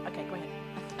sorry. Okay, go ahead.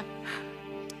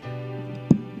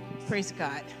 Praise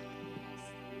God.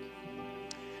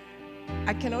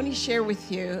 I can only share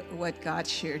with you what God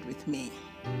shared with me.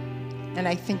 And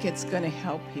I think it's going to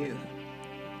help you.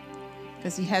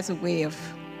 Because he has a way of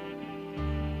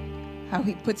how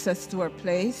he puts us to our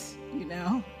place, you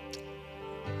know.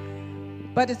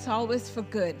 But it's always for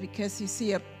good, because you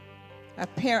see a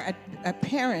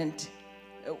parent,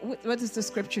 what does the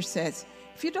scripture says?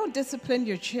 If you don't discipline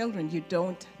your children, you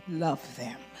don't love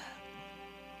them.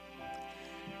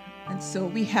 And so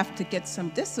we have to get some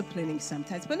disciplining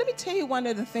sometimes. But let me tell you one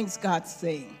of the things God's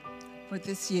saying for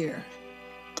this year.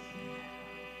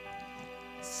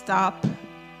 Stop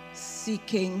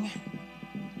seeking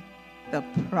the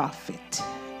prophet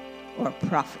or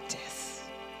prophetess.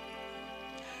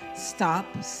 Stop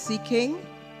seeking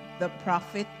the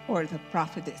prophet or the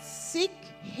prophetess. Seek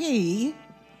he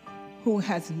who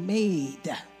has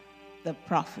made the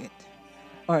prophet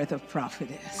or the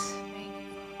prophetess.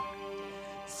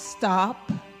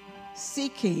 Stop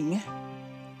seeking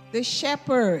the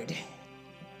shepherd.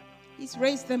 He's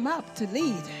raised them up to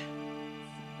lead.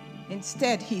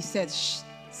 Instead, he says,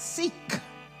 seek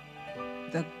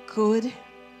the good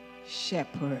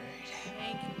shepherd.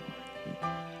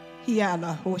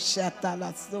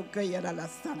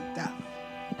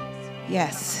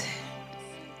 Yes.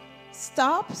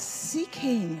 Stop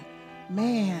seeking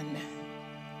man.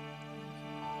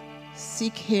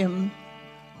 Seek him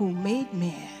who made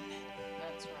man.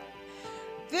 That's right.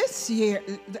 This year,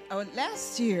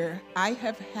 last year, I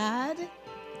have had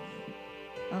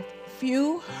a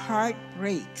few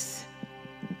heartbreaks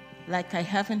like I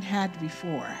haven't had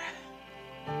before.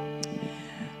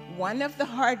 One of the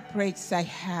heartbreaks I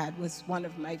had was one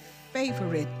of my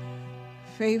favorite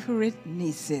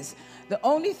nieces. The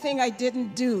only thing I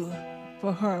didn't do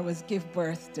for her was give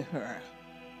birth to her.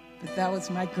 But that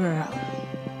was my girl.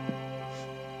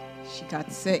 She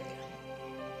got sick.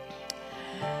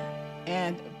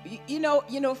 And you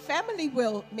know, family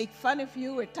will make fun of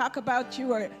you or talk about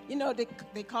you, or, you know,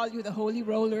 they call you the holy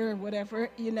roller or whatever,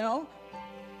 you know.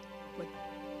 But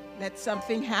let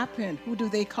something happen. Who do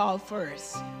they call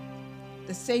first?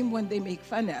 The same one they make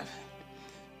fun of.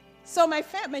 So my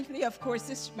family, of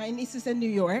course, my niece is in New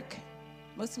York.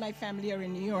 Most of my family are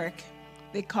in New York.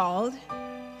 They called,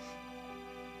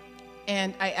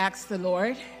 and I asked the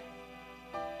Lord,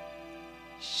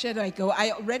 should I go?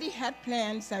 I already had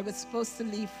plans. I was supposed to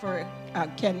leave for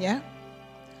Kenya.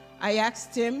 I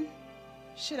asked him,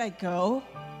 should I go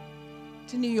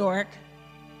to New York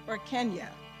or Kenya?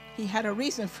 He had a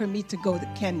reason for me to go to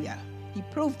Kenya. He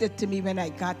proved it to me when I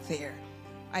got there.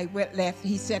 I left.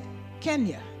 He said,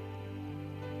 Kenya.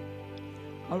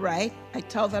 All right, I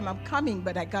told them I'm coming,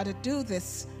 but I got to do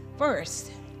this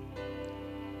first.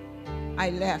 I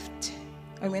left.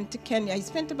 I went to Kenya. I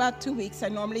spent about 2 weeks. I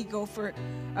normally go for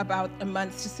about a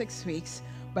month to 6 weeks,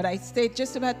 but I stayed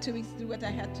just about 2 weeks to do what I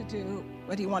had to do,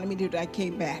 what he wanted me to do. I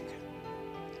came back.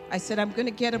 I said, I'm going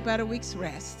to get about a week's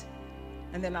rest,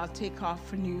 and then I'll take off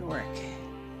for New York.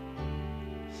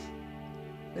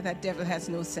 But that devil has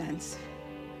no sense.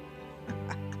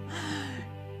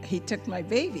 He took my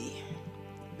baby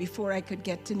before I could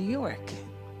get to New York.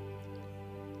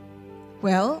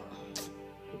 Well,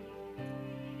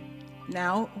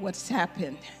 now what's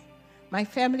happened? My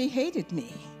family hated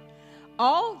me.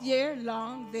 All year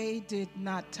long, they did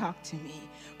not talk to me.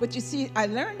 But you see, I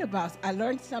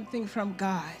learned something from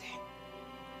God.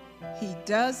 He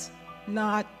does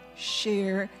not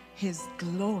share his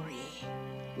glory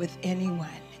with anyone.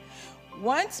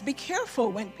 Once, be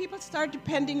careful. When people start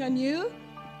depending on you,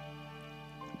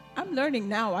 I'm learning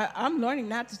now. I'm learning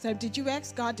not to say, did you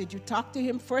ask God? Did you talk to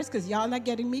him first? Because y'all not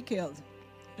getting me killed.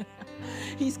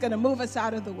 He's going to move us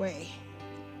out of the way.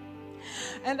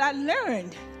 And I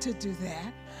learned to do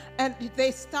that. And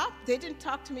they stopped. They didn't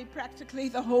talk to me practically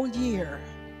the whole year.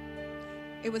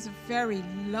 It was a very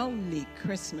lonely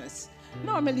Christmas.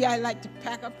 Normally, I like to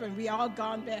pack up and we all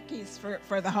gone back east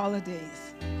for the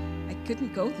holidays. I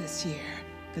couldn't go this year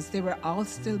because they were all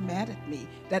still mad at me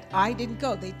that I didn't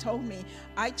go. They told me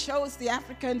I chose the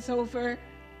Africans over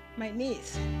my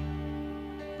niece.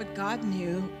 But God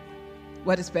knew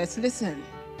what is best. Listen,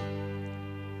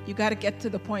 you got to get to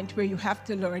the point where you have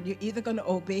to learn you're either going to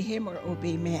obey him or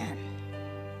obey man.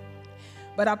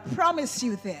 But I promise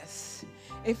you this,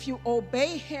 if you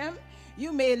obey him,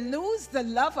 you may lose the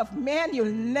love of man, you'll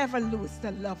never lose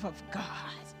the love of God.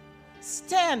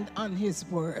 Stand on his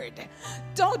word.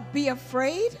 Don't be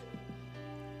afraid.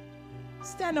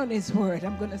 Stand on his word.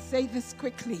 I'm going to say this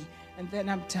quickly and then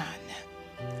I'm done.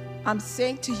 I'm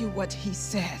saying to you what he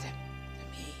said to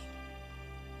me.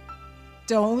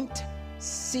 Don't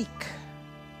seek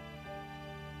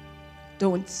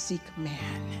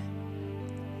man.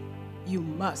 You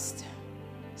must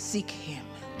seek him.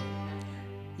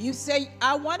 You say,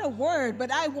 I want a word,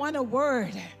 but I want a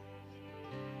word.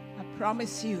 I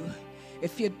promise you,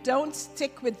 if you don't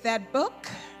stick with that book,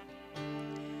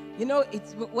 you know,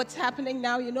 it's what's happening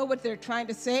now. You know what they're trying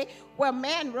to say? Well,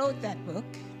 man wrote that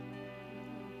book.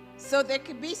 So there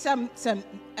could be some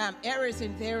errors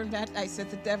in there, and that I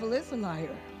said the devil is a liar.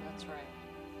 That's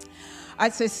right. I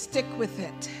say stick with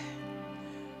it.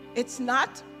 It's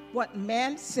not what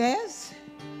man says.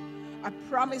 I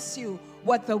promise you,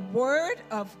 what the word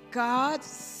of God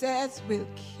says will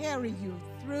carry you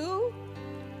through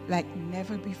like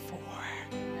never before.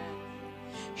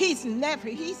 He's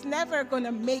never going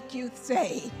to make you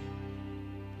say,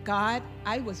 God,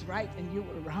 I was right and you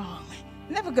were wrong.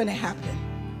 Never going to happen.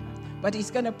 But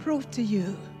he's going to prove to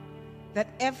you that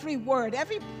every word,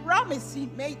 every promise he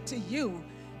made to you,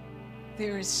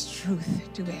 there is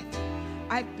truth to it.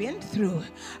 I've been through.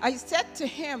 I said to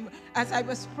him as I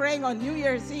was praying on New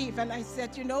Year's Eve, and I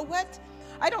said, you know what?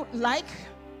 I don't like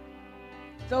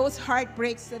those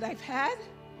heartbreaks that I've had.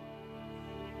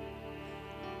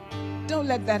 Don't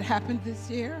let that happen this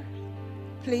year.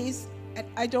 Please,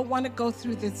 I don't want to go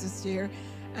through this year.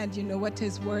 And you know what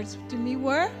his words to me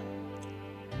were?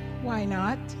 Why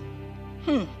not?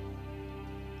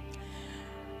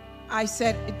 I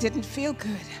said, it didn't feel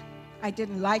good. I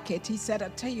didn't like it. He said, I'll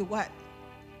tell you what.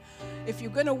 If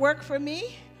you're going to work for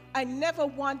me, I never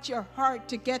want your heart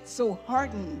to get so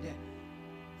hardened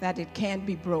that it can't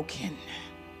be broken.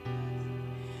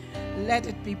 Let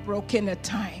it be broken at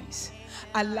times.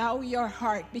 Allow your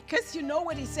heart, because you know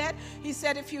what he said? He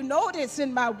said, if you notice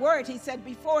in my word, he said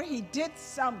before he did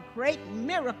some great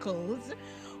miracles,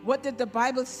 what did the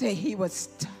Bible say? He was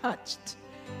touched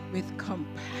with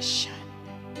compassion.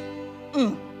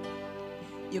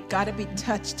 You got to be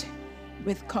touched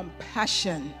with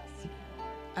compassion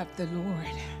of the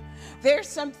Lord. There's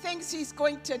some things he's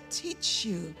going to teach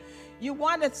you. You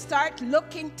want to start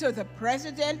looking to the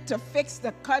president to fix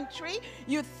the country?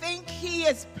 You think he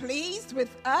is pleased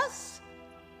with us?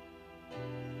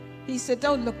 He said,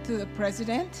 don't look to the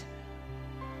president.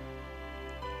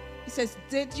 He says,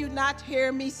 did you not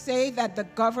hear me say that the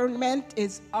government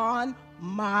is on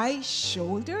my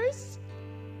shoulders?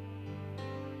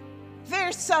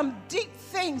 There's some deep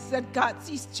things that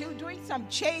He's doing some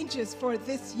changes for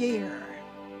this year.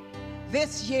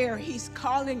 This year, he's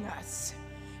calling us.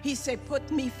 He said,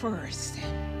 put me first.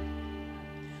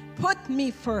 Put me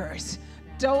first.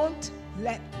 Don't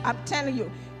let, I'm telling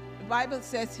you, the Bible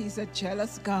says he's a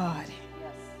jealous God.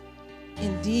 Yes.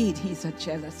 Indeed, he's a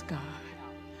jealous God.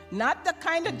 Not the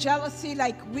kind of jealousy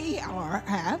like we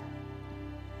have,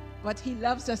 but he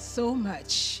loves us so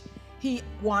much. He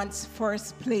wants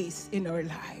first place in our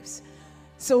lives.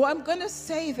 So I'm going to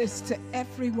say this to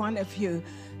every one of you.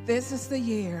 This is the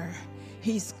year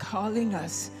he's calling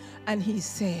us, and he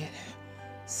said,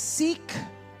 seek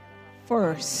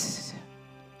first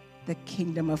the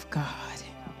kingdom of God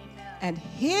and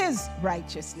his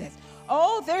righteousness.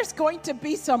 Oh, there's going to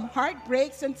be some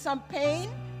heartbreaks and some pain,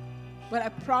 but I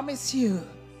promise you,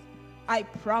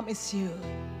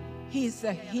 he's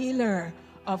the healer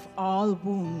of all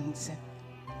wounds.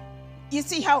 You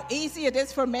see how easy it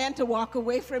is for man to walk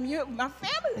away from you? My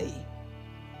family.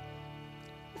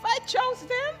 If I chose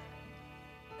them,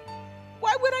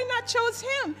 why would I not choose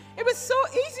him? It was so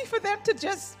easy for them to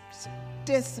just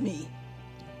diss me.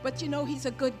 But you know, he's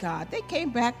a good God. They came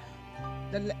back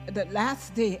the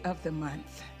last day of the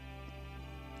month.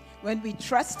 When we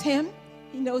trust him,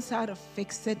 he knows how to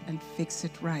fix it and fix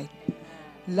it right.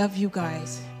 Love you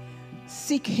guys.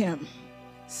 Seek him.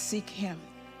 Seek him.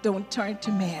 Don't turn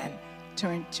to man.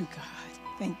 Turn to God.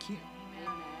 Thank you.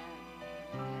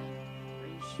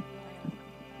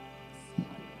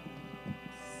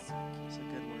 That's a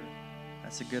good word.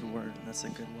 That's a good word. That's a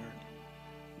good word.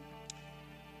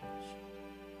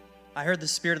 I heard the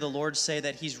Spirit of the Lord say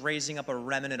that he's raising up a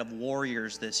remnant of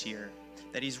warriors this year.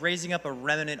 That he's raising up a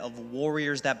remnant of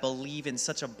warriors that believe in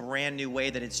such a brand new way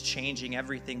that it's changing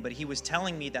everything. But he was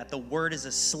telling me that the word is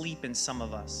asleep in some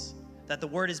of us. That the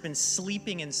word has been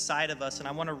sleeping inside of us. And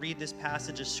I want to read this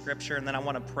passage of scripture, and then I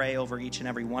want to pray over each and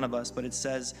every one of us. But it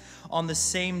says, on the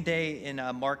same day in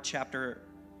Mark chapter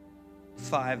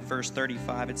 5, verse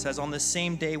 35, it says, on the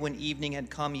same day when evening had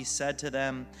come, he said to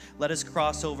them, let us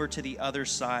cross over to the other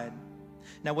side.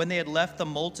 Now when they had left the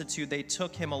multitude, they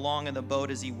took him along in the boat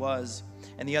as he was,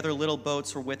 and the other little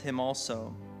boats were with him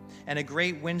also. And a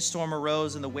great windstorm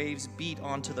arose, and the waves beat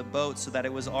onto the boat so that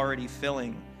it was already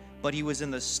filling. But he was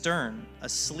in the stern,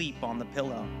 asleep on the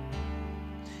pillow.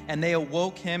 And they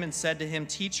awoke him and said to him,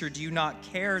 Teacher, do you not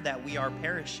care that we are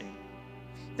perishing?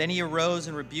 Then he arose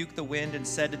and rebuked the wind and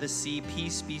said to the sea,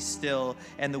 Peace, be still.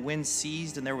 And the wind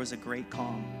ceased, and there was a great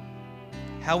calm.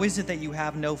 How is it that you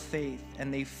have no faith?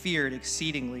 And they feared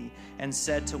exceedingly and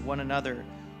said to one another,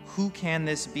 Who can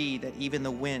this be that even the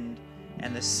wind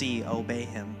and the sea obey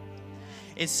him?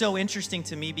 It's so interesting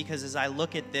to me because as I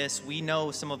look at this, we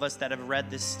know, some of us that have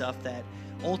read this stuff, that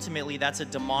ultimately that's a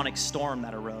demonic storm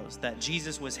that arose, that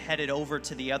Jesus was headed over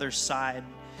to the other side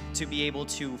to be able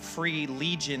to free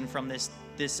Legion from this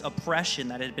oppression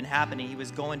that had been happening. He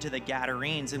was going to the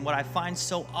Gadarenes. And what I find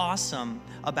so awesome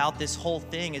about this whole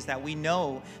thing is that we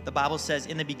know the Bible says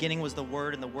in the beginning was the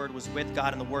Word, and the Word was with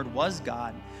God, and the Word was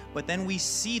God. But then we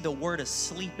see the Word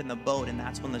asleep in the boat, and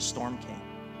that's when the storm came.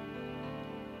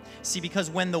 See, because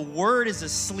when the Word is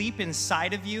asleep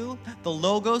inside of you, the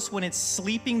Logos, when it's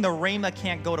sleeping, the Rhema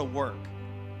can't go to work.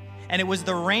 And it was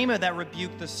the Rhema that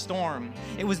rebuked the storm.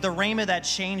 It was the Rhema that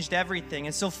changed everything.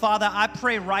 And so, Father, I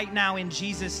pray right now in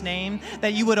Jesus' name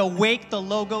that you would awake the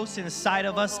Logos inside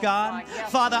of us, God.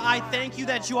 Father, I thank you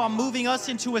that you are moving us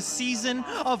into a season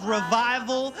of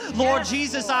revival. Lord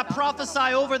Jesus, I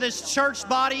prophesy over this church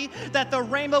body that the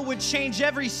Rhema would change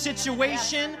every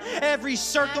situation, every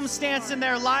circumstance in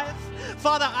their life.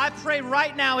 Father, I pray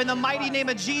right now in the mighty name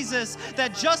of Jesus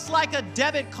that just like a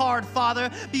debit card, Father,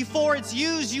 before it's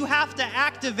used, you have to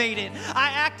activate it.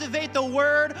 I activate the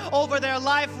word over their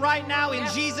life right now in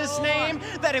Jesus' name,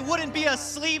 that it wouldn't be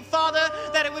asleep, Father,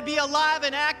 that it would be alive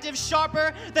and active,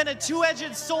 sharper than a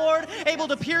two-edged sword, able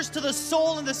to pierce to the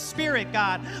soul and the spirit,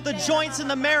 God, the joints and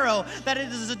the marrow, that it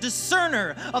is a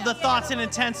discerner of the thoughts and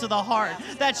intents of the heart,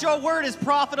 that your word is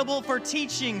profitable for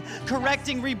teaching,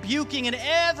 correcting, rebuking, and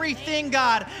everything,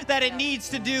 God, that it needs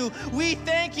to do. We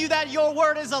thank you that your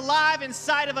word is alive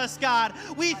inside of us, God.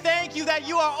 We thank you that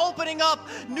you are opening up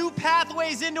new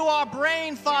pathways into our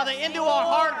brain, Father, into our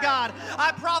heart, God.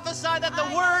 I prophesy that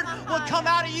the word will come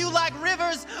out of you like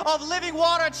rivers of living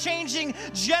water, changing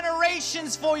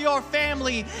generations for your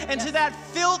family, and to that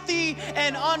filthy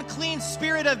and unclean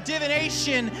spirit of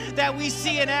divination that we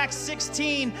see in Acts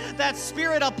 16, that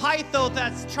spirit of Pytho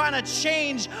that's trying to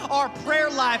change our prayer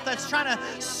life, that's trying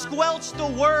to squelch the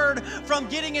word from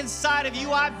getting inside of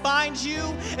you. I bind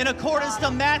you in accordance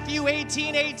to Matthew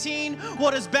 18:18.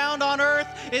 What is bound on earth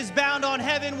is bound on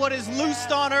heaven. What is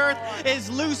loosed on earth is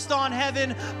loosed on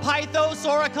heaven. Pythos,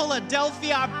 Oracle,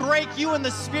 Adelphi, I break you in the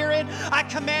spirit. I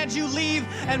command you leave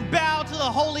and bow to the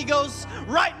Holy Ghost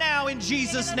right now in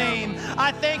Jesus' name.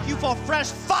 I thank you for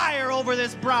fresh fire over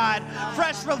this bride,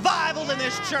 fresh revival in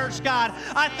this church, God.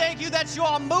 I thank you that you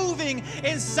are moving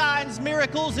in signs,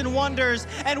 miracles, and wonders.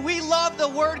 And we we love the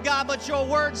word, God, but your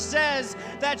word says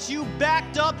that you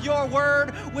backed up your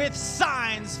word with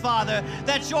signs, Father,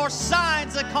 that your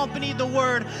signs accompanied the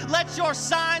word. Let your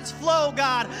signs flow,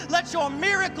 God. Let your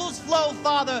miracles flow,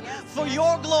 Father, for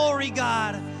your glory,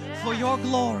 God, for your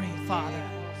glory, Father.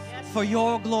 For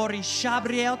your glory.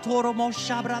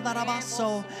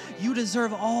 You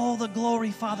deserve all the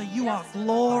glory, Father. You are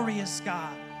glorious,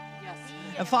 God.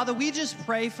 And Father, we just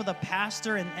pray for the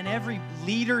pastor and every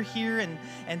leader here and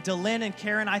Delyn and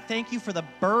Karen. I thank you for the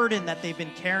burden that they've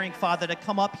been carrying, Father, to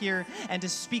come up here and to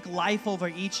speak life over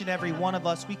each and every one of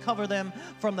us. We cover them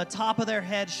from the top of their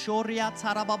head,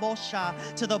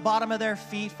 to the bottom of their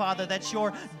feet, Father, that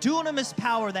your dunamis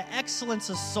power, the excellence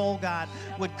of soul, God,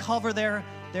 would cover their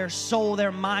soul,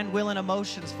 their mind, will, and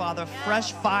emotions, Father.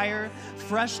 Fresh fire,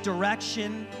 fresh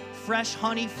direction, fresh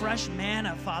honey, fresh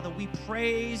manna, Father. We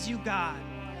praise you, God.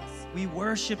 We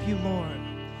worship you, Lord.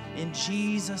 In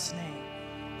Jesus' name.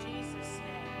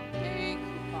 Thank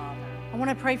you, Father. I want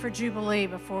to pray for Jubilee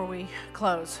before we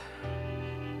close.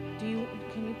 Can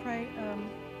you pray?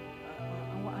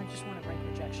 I just want to break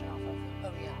rejection off of.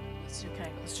 Oh, yeah. Okay,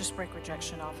 let's just break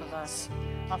rejection off of us,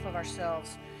 off of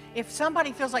ourselves. If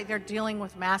somebody feels like they're dealing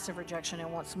with massive rejection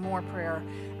and wants more prayer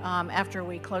after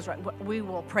we close, we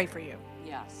will pray for you.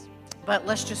 Yes. But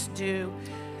let's just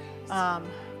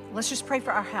pray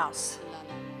for our house,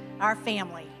 our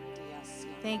family.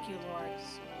 Thank you, Lord.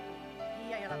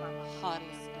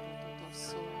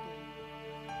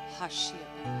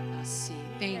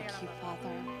 Thank you,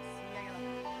 Father.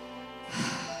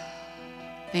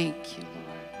 Thank you, Lord.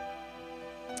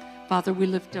 Father, we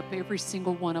lift up every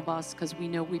single one of us because we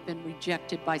know we've been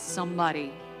rejected by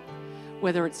somebody,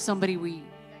 whether it's somebody we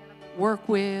work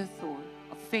with or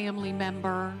a family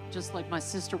member, just like my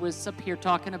sister was up here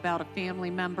talking about a family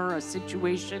member, a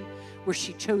situation where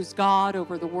she chose God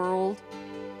over the world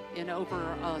and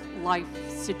over a life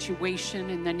situation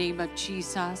in the name of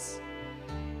Jesus.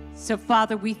 So,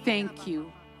 Father, we thank you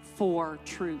for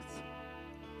truth.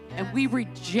 And we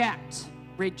reject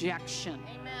rejection.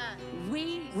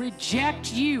 We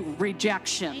reject you,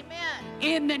 rejection. Amen.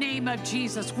 In the name of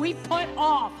Jesus, we put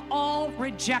off all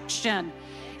rejection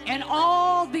and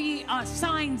all the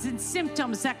signs and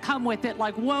symptoms that come with it,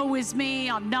 like woe is me,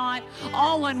 I'm not,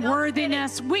 all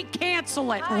unworthiness. We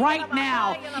cancel it right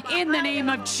now in the name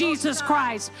of Jesus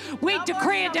Christ. We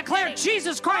decree and declare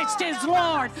Jesus Christ is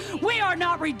Lord. We are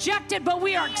not rejected, but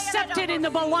we are accepted in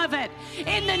the beloved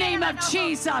in the name of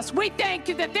Jesus. We thank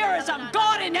you that there is a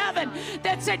God in heaven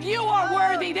that said you are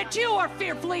worthy, that you are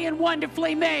fearfully and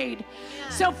wonderfully made.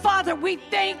 So, Father, we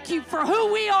thank you for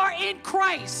who we are in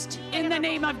Christ in the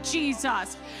name of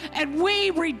Jesus. And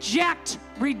we reject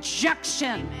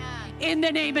rejection. In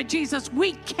the name of Jesus,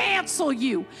 we cancel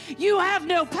you. You have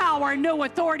no power, no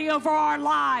authority over our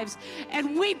lives.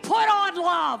 And we put on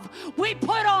love. We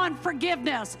put on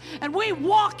forgiveness. And we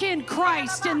walk in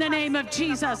Christ in the name of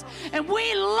Jesus. And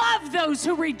we love those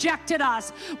who rejected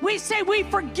us. We say we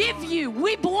forgive you.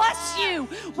 We bless you.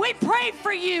 We pray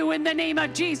for you in the name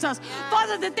of Jesus.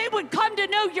 Father, that they would come to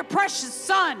know your precious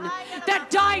Son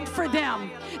that died for them,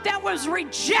 that was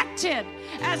rejected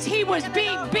as he was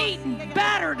being beaten,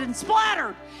 battered, and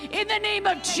splattered. In the name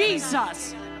of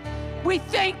Jesus, we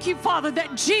thank you, Father,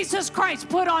 that Jesus Christ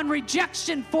put on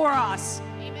rejection for us.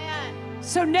 Amen.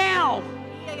 So now,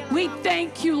 we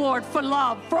thank you, Lord, for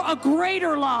love, for a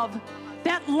greater love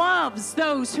that loves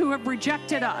those who have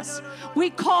rejected us.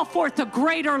 We call forth a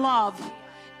greater love.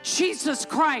 Jesus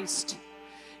Christ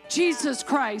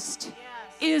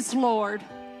is Lord.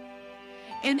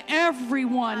 And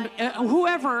everyone,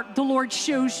 whoever the Lord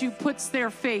shows you, puts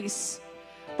their face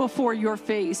before your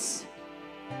face.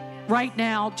 Right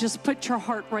now, just put your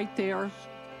heart right there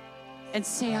and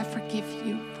say, I forgive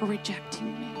you for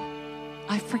rejecting me.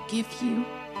 I forgive you.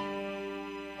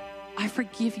 I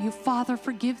forgive you. Father,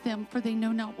 forgive them, for they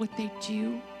know not what they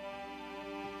do.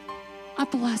 I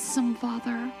bless them,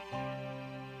 Father.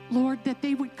 Lord, that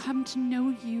they would come to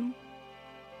know you.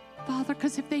 Father,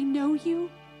 because if they know you,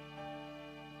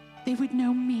 they would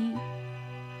know me.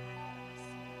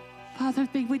 Father,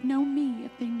 they would know me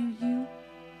if they knew you.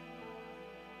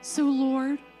 So,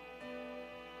 Lord,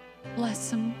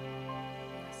 bless them.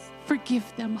 Forgive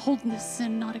them. Hold this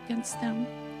sin not against them.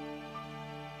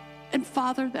 And,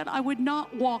 Father, that I would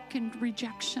not walk in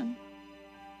rejection,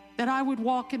 that I would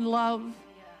walk in love.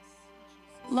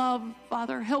 Love,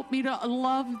 Father, help me to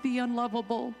love the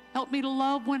unlovable. Help me to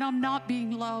love when I'm not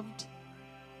being loved.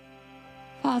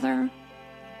 Father,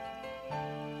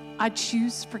 I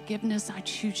choose forgiveness. I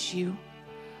choose you.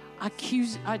 I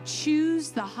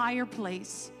choose the higher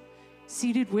place,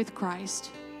 seated with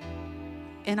Christ.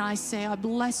 And I say, I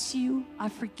bless you, I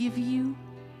forgive you,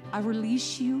 I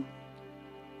release you,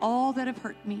 all that have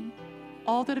hurt me,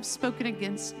 all that have spoken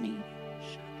against me.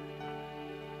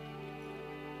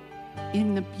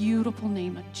 In the beautiful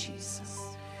name of Jesus.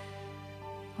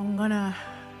 I'm going to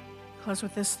close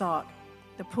with this thought.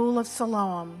 The pool of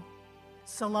Siloam.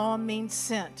 Siloam means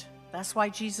sent. That's why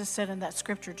Jesus said in that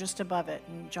scripture just above it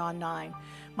in John 9,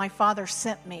 my Father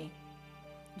sent me.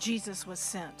 Jesus was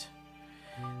sent.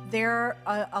 There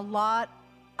are a lot,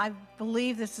 I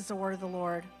believe this is the word of the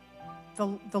Lord.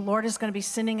 The Lord is going to be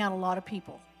sending out a lot of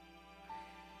people.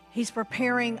 He's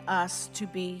preparing us to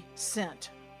be sent.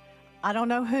 I don't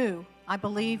know who. I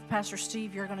believe, Pastor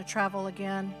Steve, you're going to travel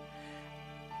again.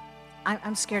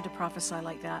 I'm scared to prophesy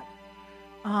like that.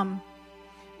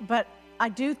 But I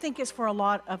do think it's for a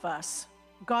lot of us.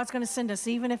 God's going to send us,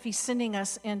 even if he's sending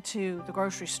us into the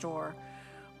grocery store.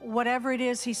 Whatever it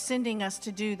is he's sending us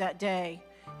to do that day,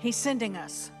 he's sending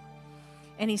us.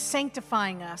 And he's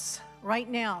sanctifying us right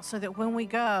now so that when we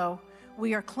go,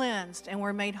 we are cleansed and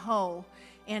we're made whole.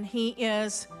 And he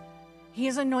is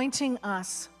anointing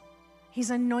us.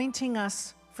 He's anointing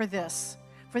us for this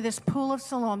pool of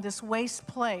Siloam, this waste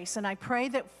place. And I pray,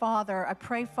 Father,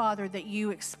 that you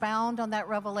expound on that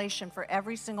revelation for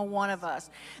every single one of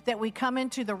us, that we come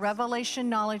into the revelation,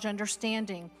 knowledge,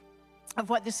 understanding of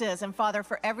what this is. And Father,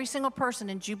 for every single person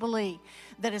in Jubilee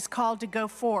that is called to go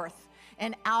forth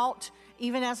and out,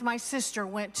 even as my sister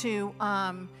went to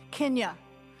Kenya,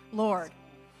 Lord,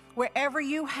 wherever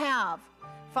you have,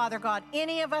 Father God,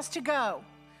 any of us to go,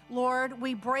 Lord,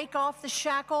 we break off the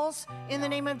shackles in the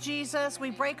name of Jesus.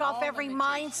 We break off every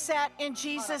mindset in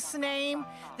Jesus' name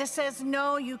that says,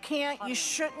 no, you can't, you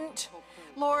shouldn't.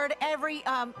 Lord,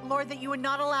 Lord, that you would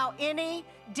not allow any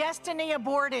destiny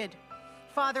aborted.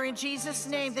 Father, in Jesus'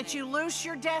 name, that you loose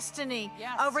your destiny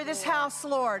over this house,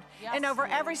 Lord, and over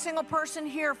every single person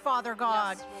here, Father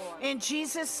God. In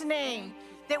Jesus' name,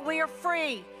 that we are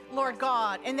free, Lord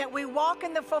God, and that we walk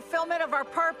in the fulfillment of our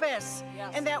purpose,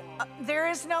 and that there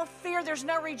is no fear, there's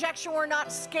no rejection, we're not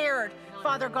scared,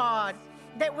 Father God,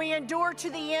 that we endure to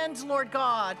the end, Lord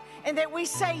God, and that we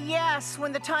say yes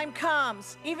when the time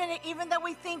comes, even though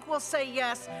we think we'll say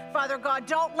yes, Father God.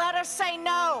 Don't let us say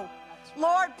no.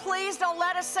 Lord, please don't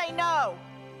let us say no.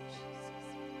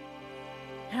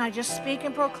 And I just speak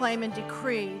and proclaim and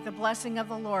decree the blessing of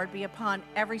the Lord be upon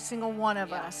every single one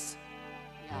of us.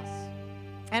 Yes.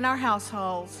 And our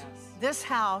households, this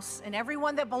house, and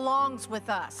everyone that belongs with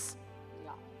us.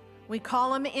 Yeah. We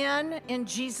call them in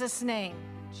Jesus' name.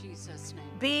 Jesus' name.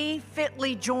 Be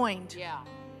fitly joined. Yeah.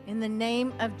 In the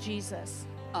name of Jesus.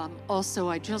 Also,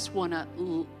 I just want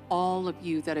to, all of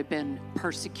you that have been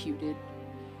persecuted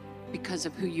because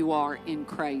of who you are in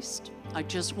Christ, I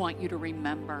just want you to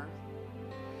remember,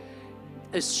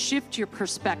 shift your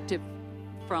perspective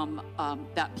from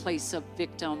that place of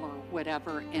victim or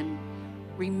whatever, and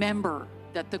remember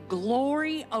that the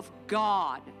glory of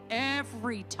God,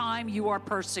 every time you are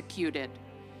persecuted,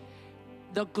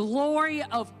 the glory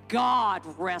of God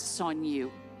rests on you.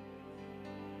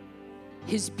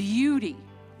 His beauty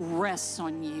rests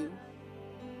on you.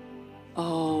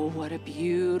 Oh, what a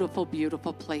beautiful,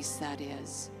 beautiful place that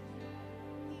is.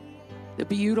 The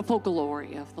beautiful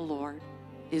glory of the Lord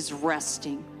is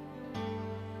resting.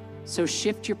 So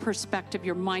shift your perspective,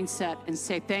 your mindset, and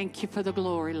say, thank you for the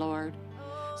glory, Lord.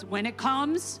 So when it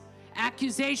comes,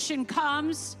 accusation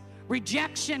comes,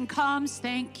 rejection comes,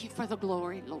 thank you for the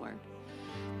glory, Lord.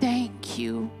 Thank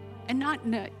you. And not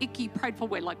in an icky, prideful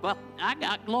way, like, well, I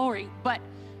got glory, but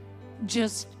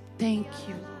just thank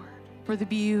you, Lord, for the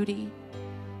beauty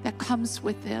that comes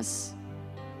with this.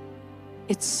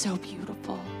 It's so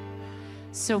beautiful.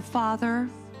 So, Father,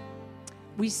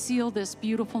 we seal this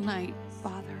beautiful night,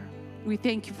 Father. We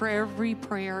thank you for every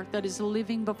prayer that is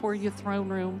living before your throne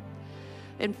room.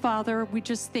 And Father, we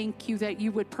just thank you that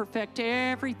you would perfect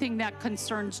everything that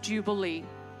concerns Jubilee.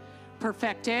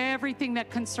 Perfect everything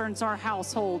that concerns our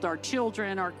household, our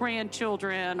children, our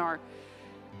grandchildren, our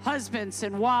husbands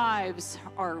and wives,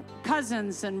 our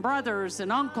cousins and brothers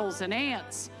and uncles and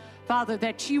aunts. Father,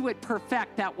 that you would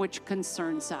perfect that which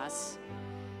concerns us.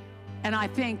 And I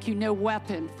thank you, no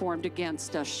weapon formed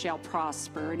against us shall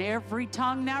prosper, and every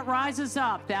tongue that rises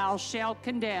up thou shalt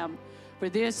condemn. For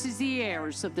this is the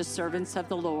heirs of the servants of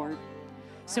the Lord.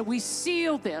 So we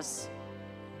seal this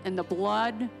in the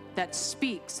blood that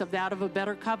speaks of that of a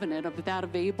better covenant, of that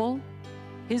of Abel.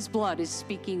 His blood is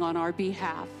speaking on our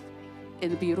behalf. In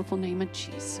the beautiful name of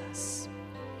Jesus.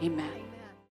 Amen.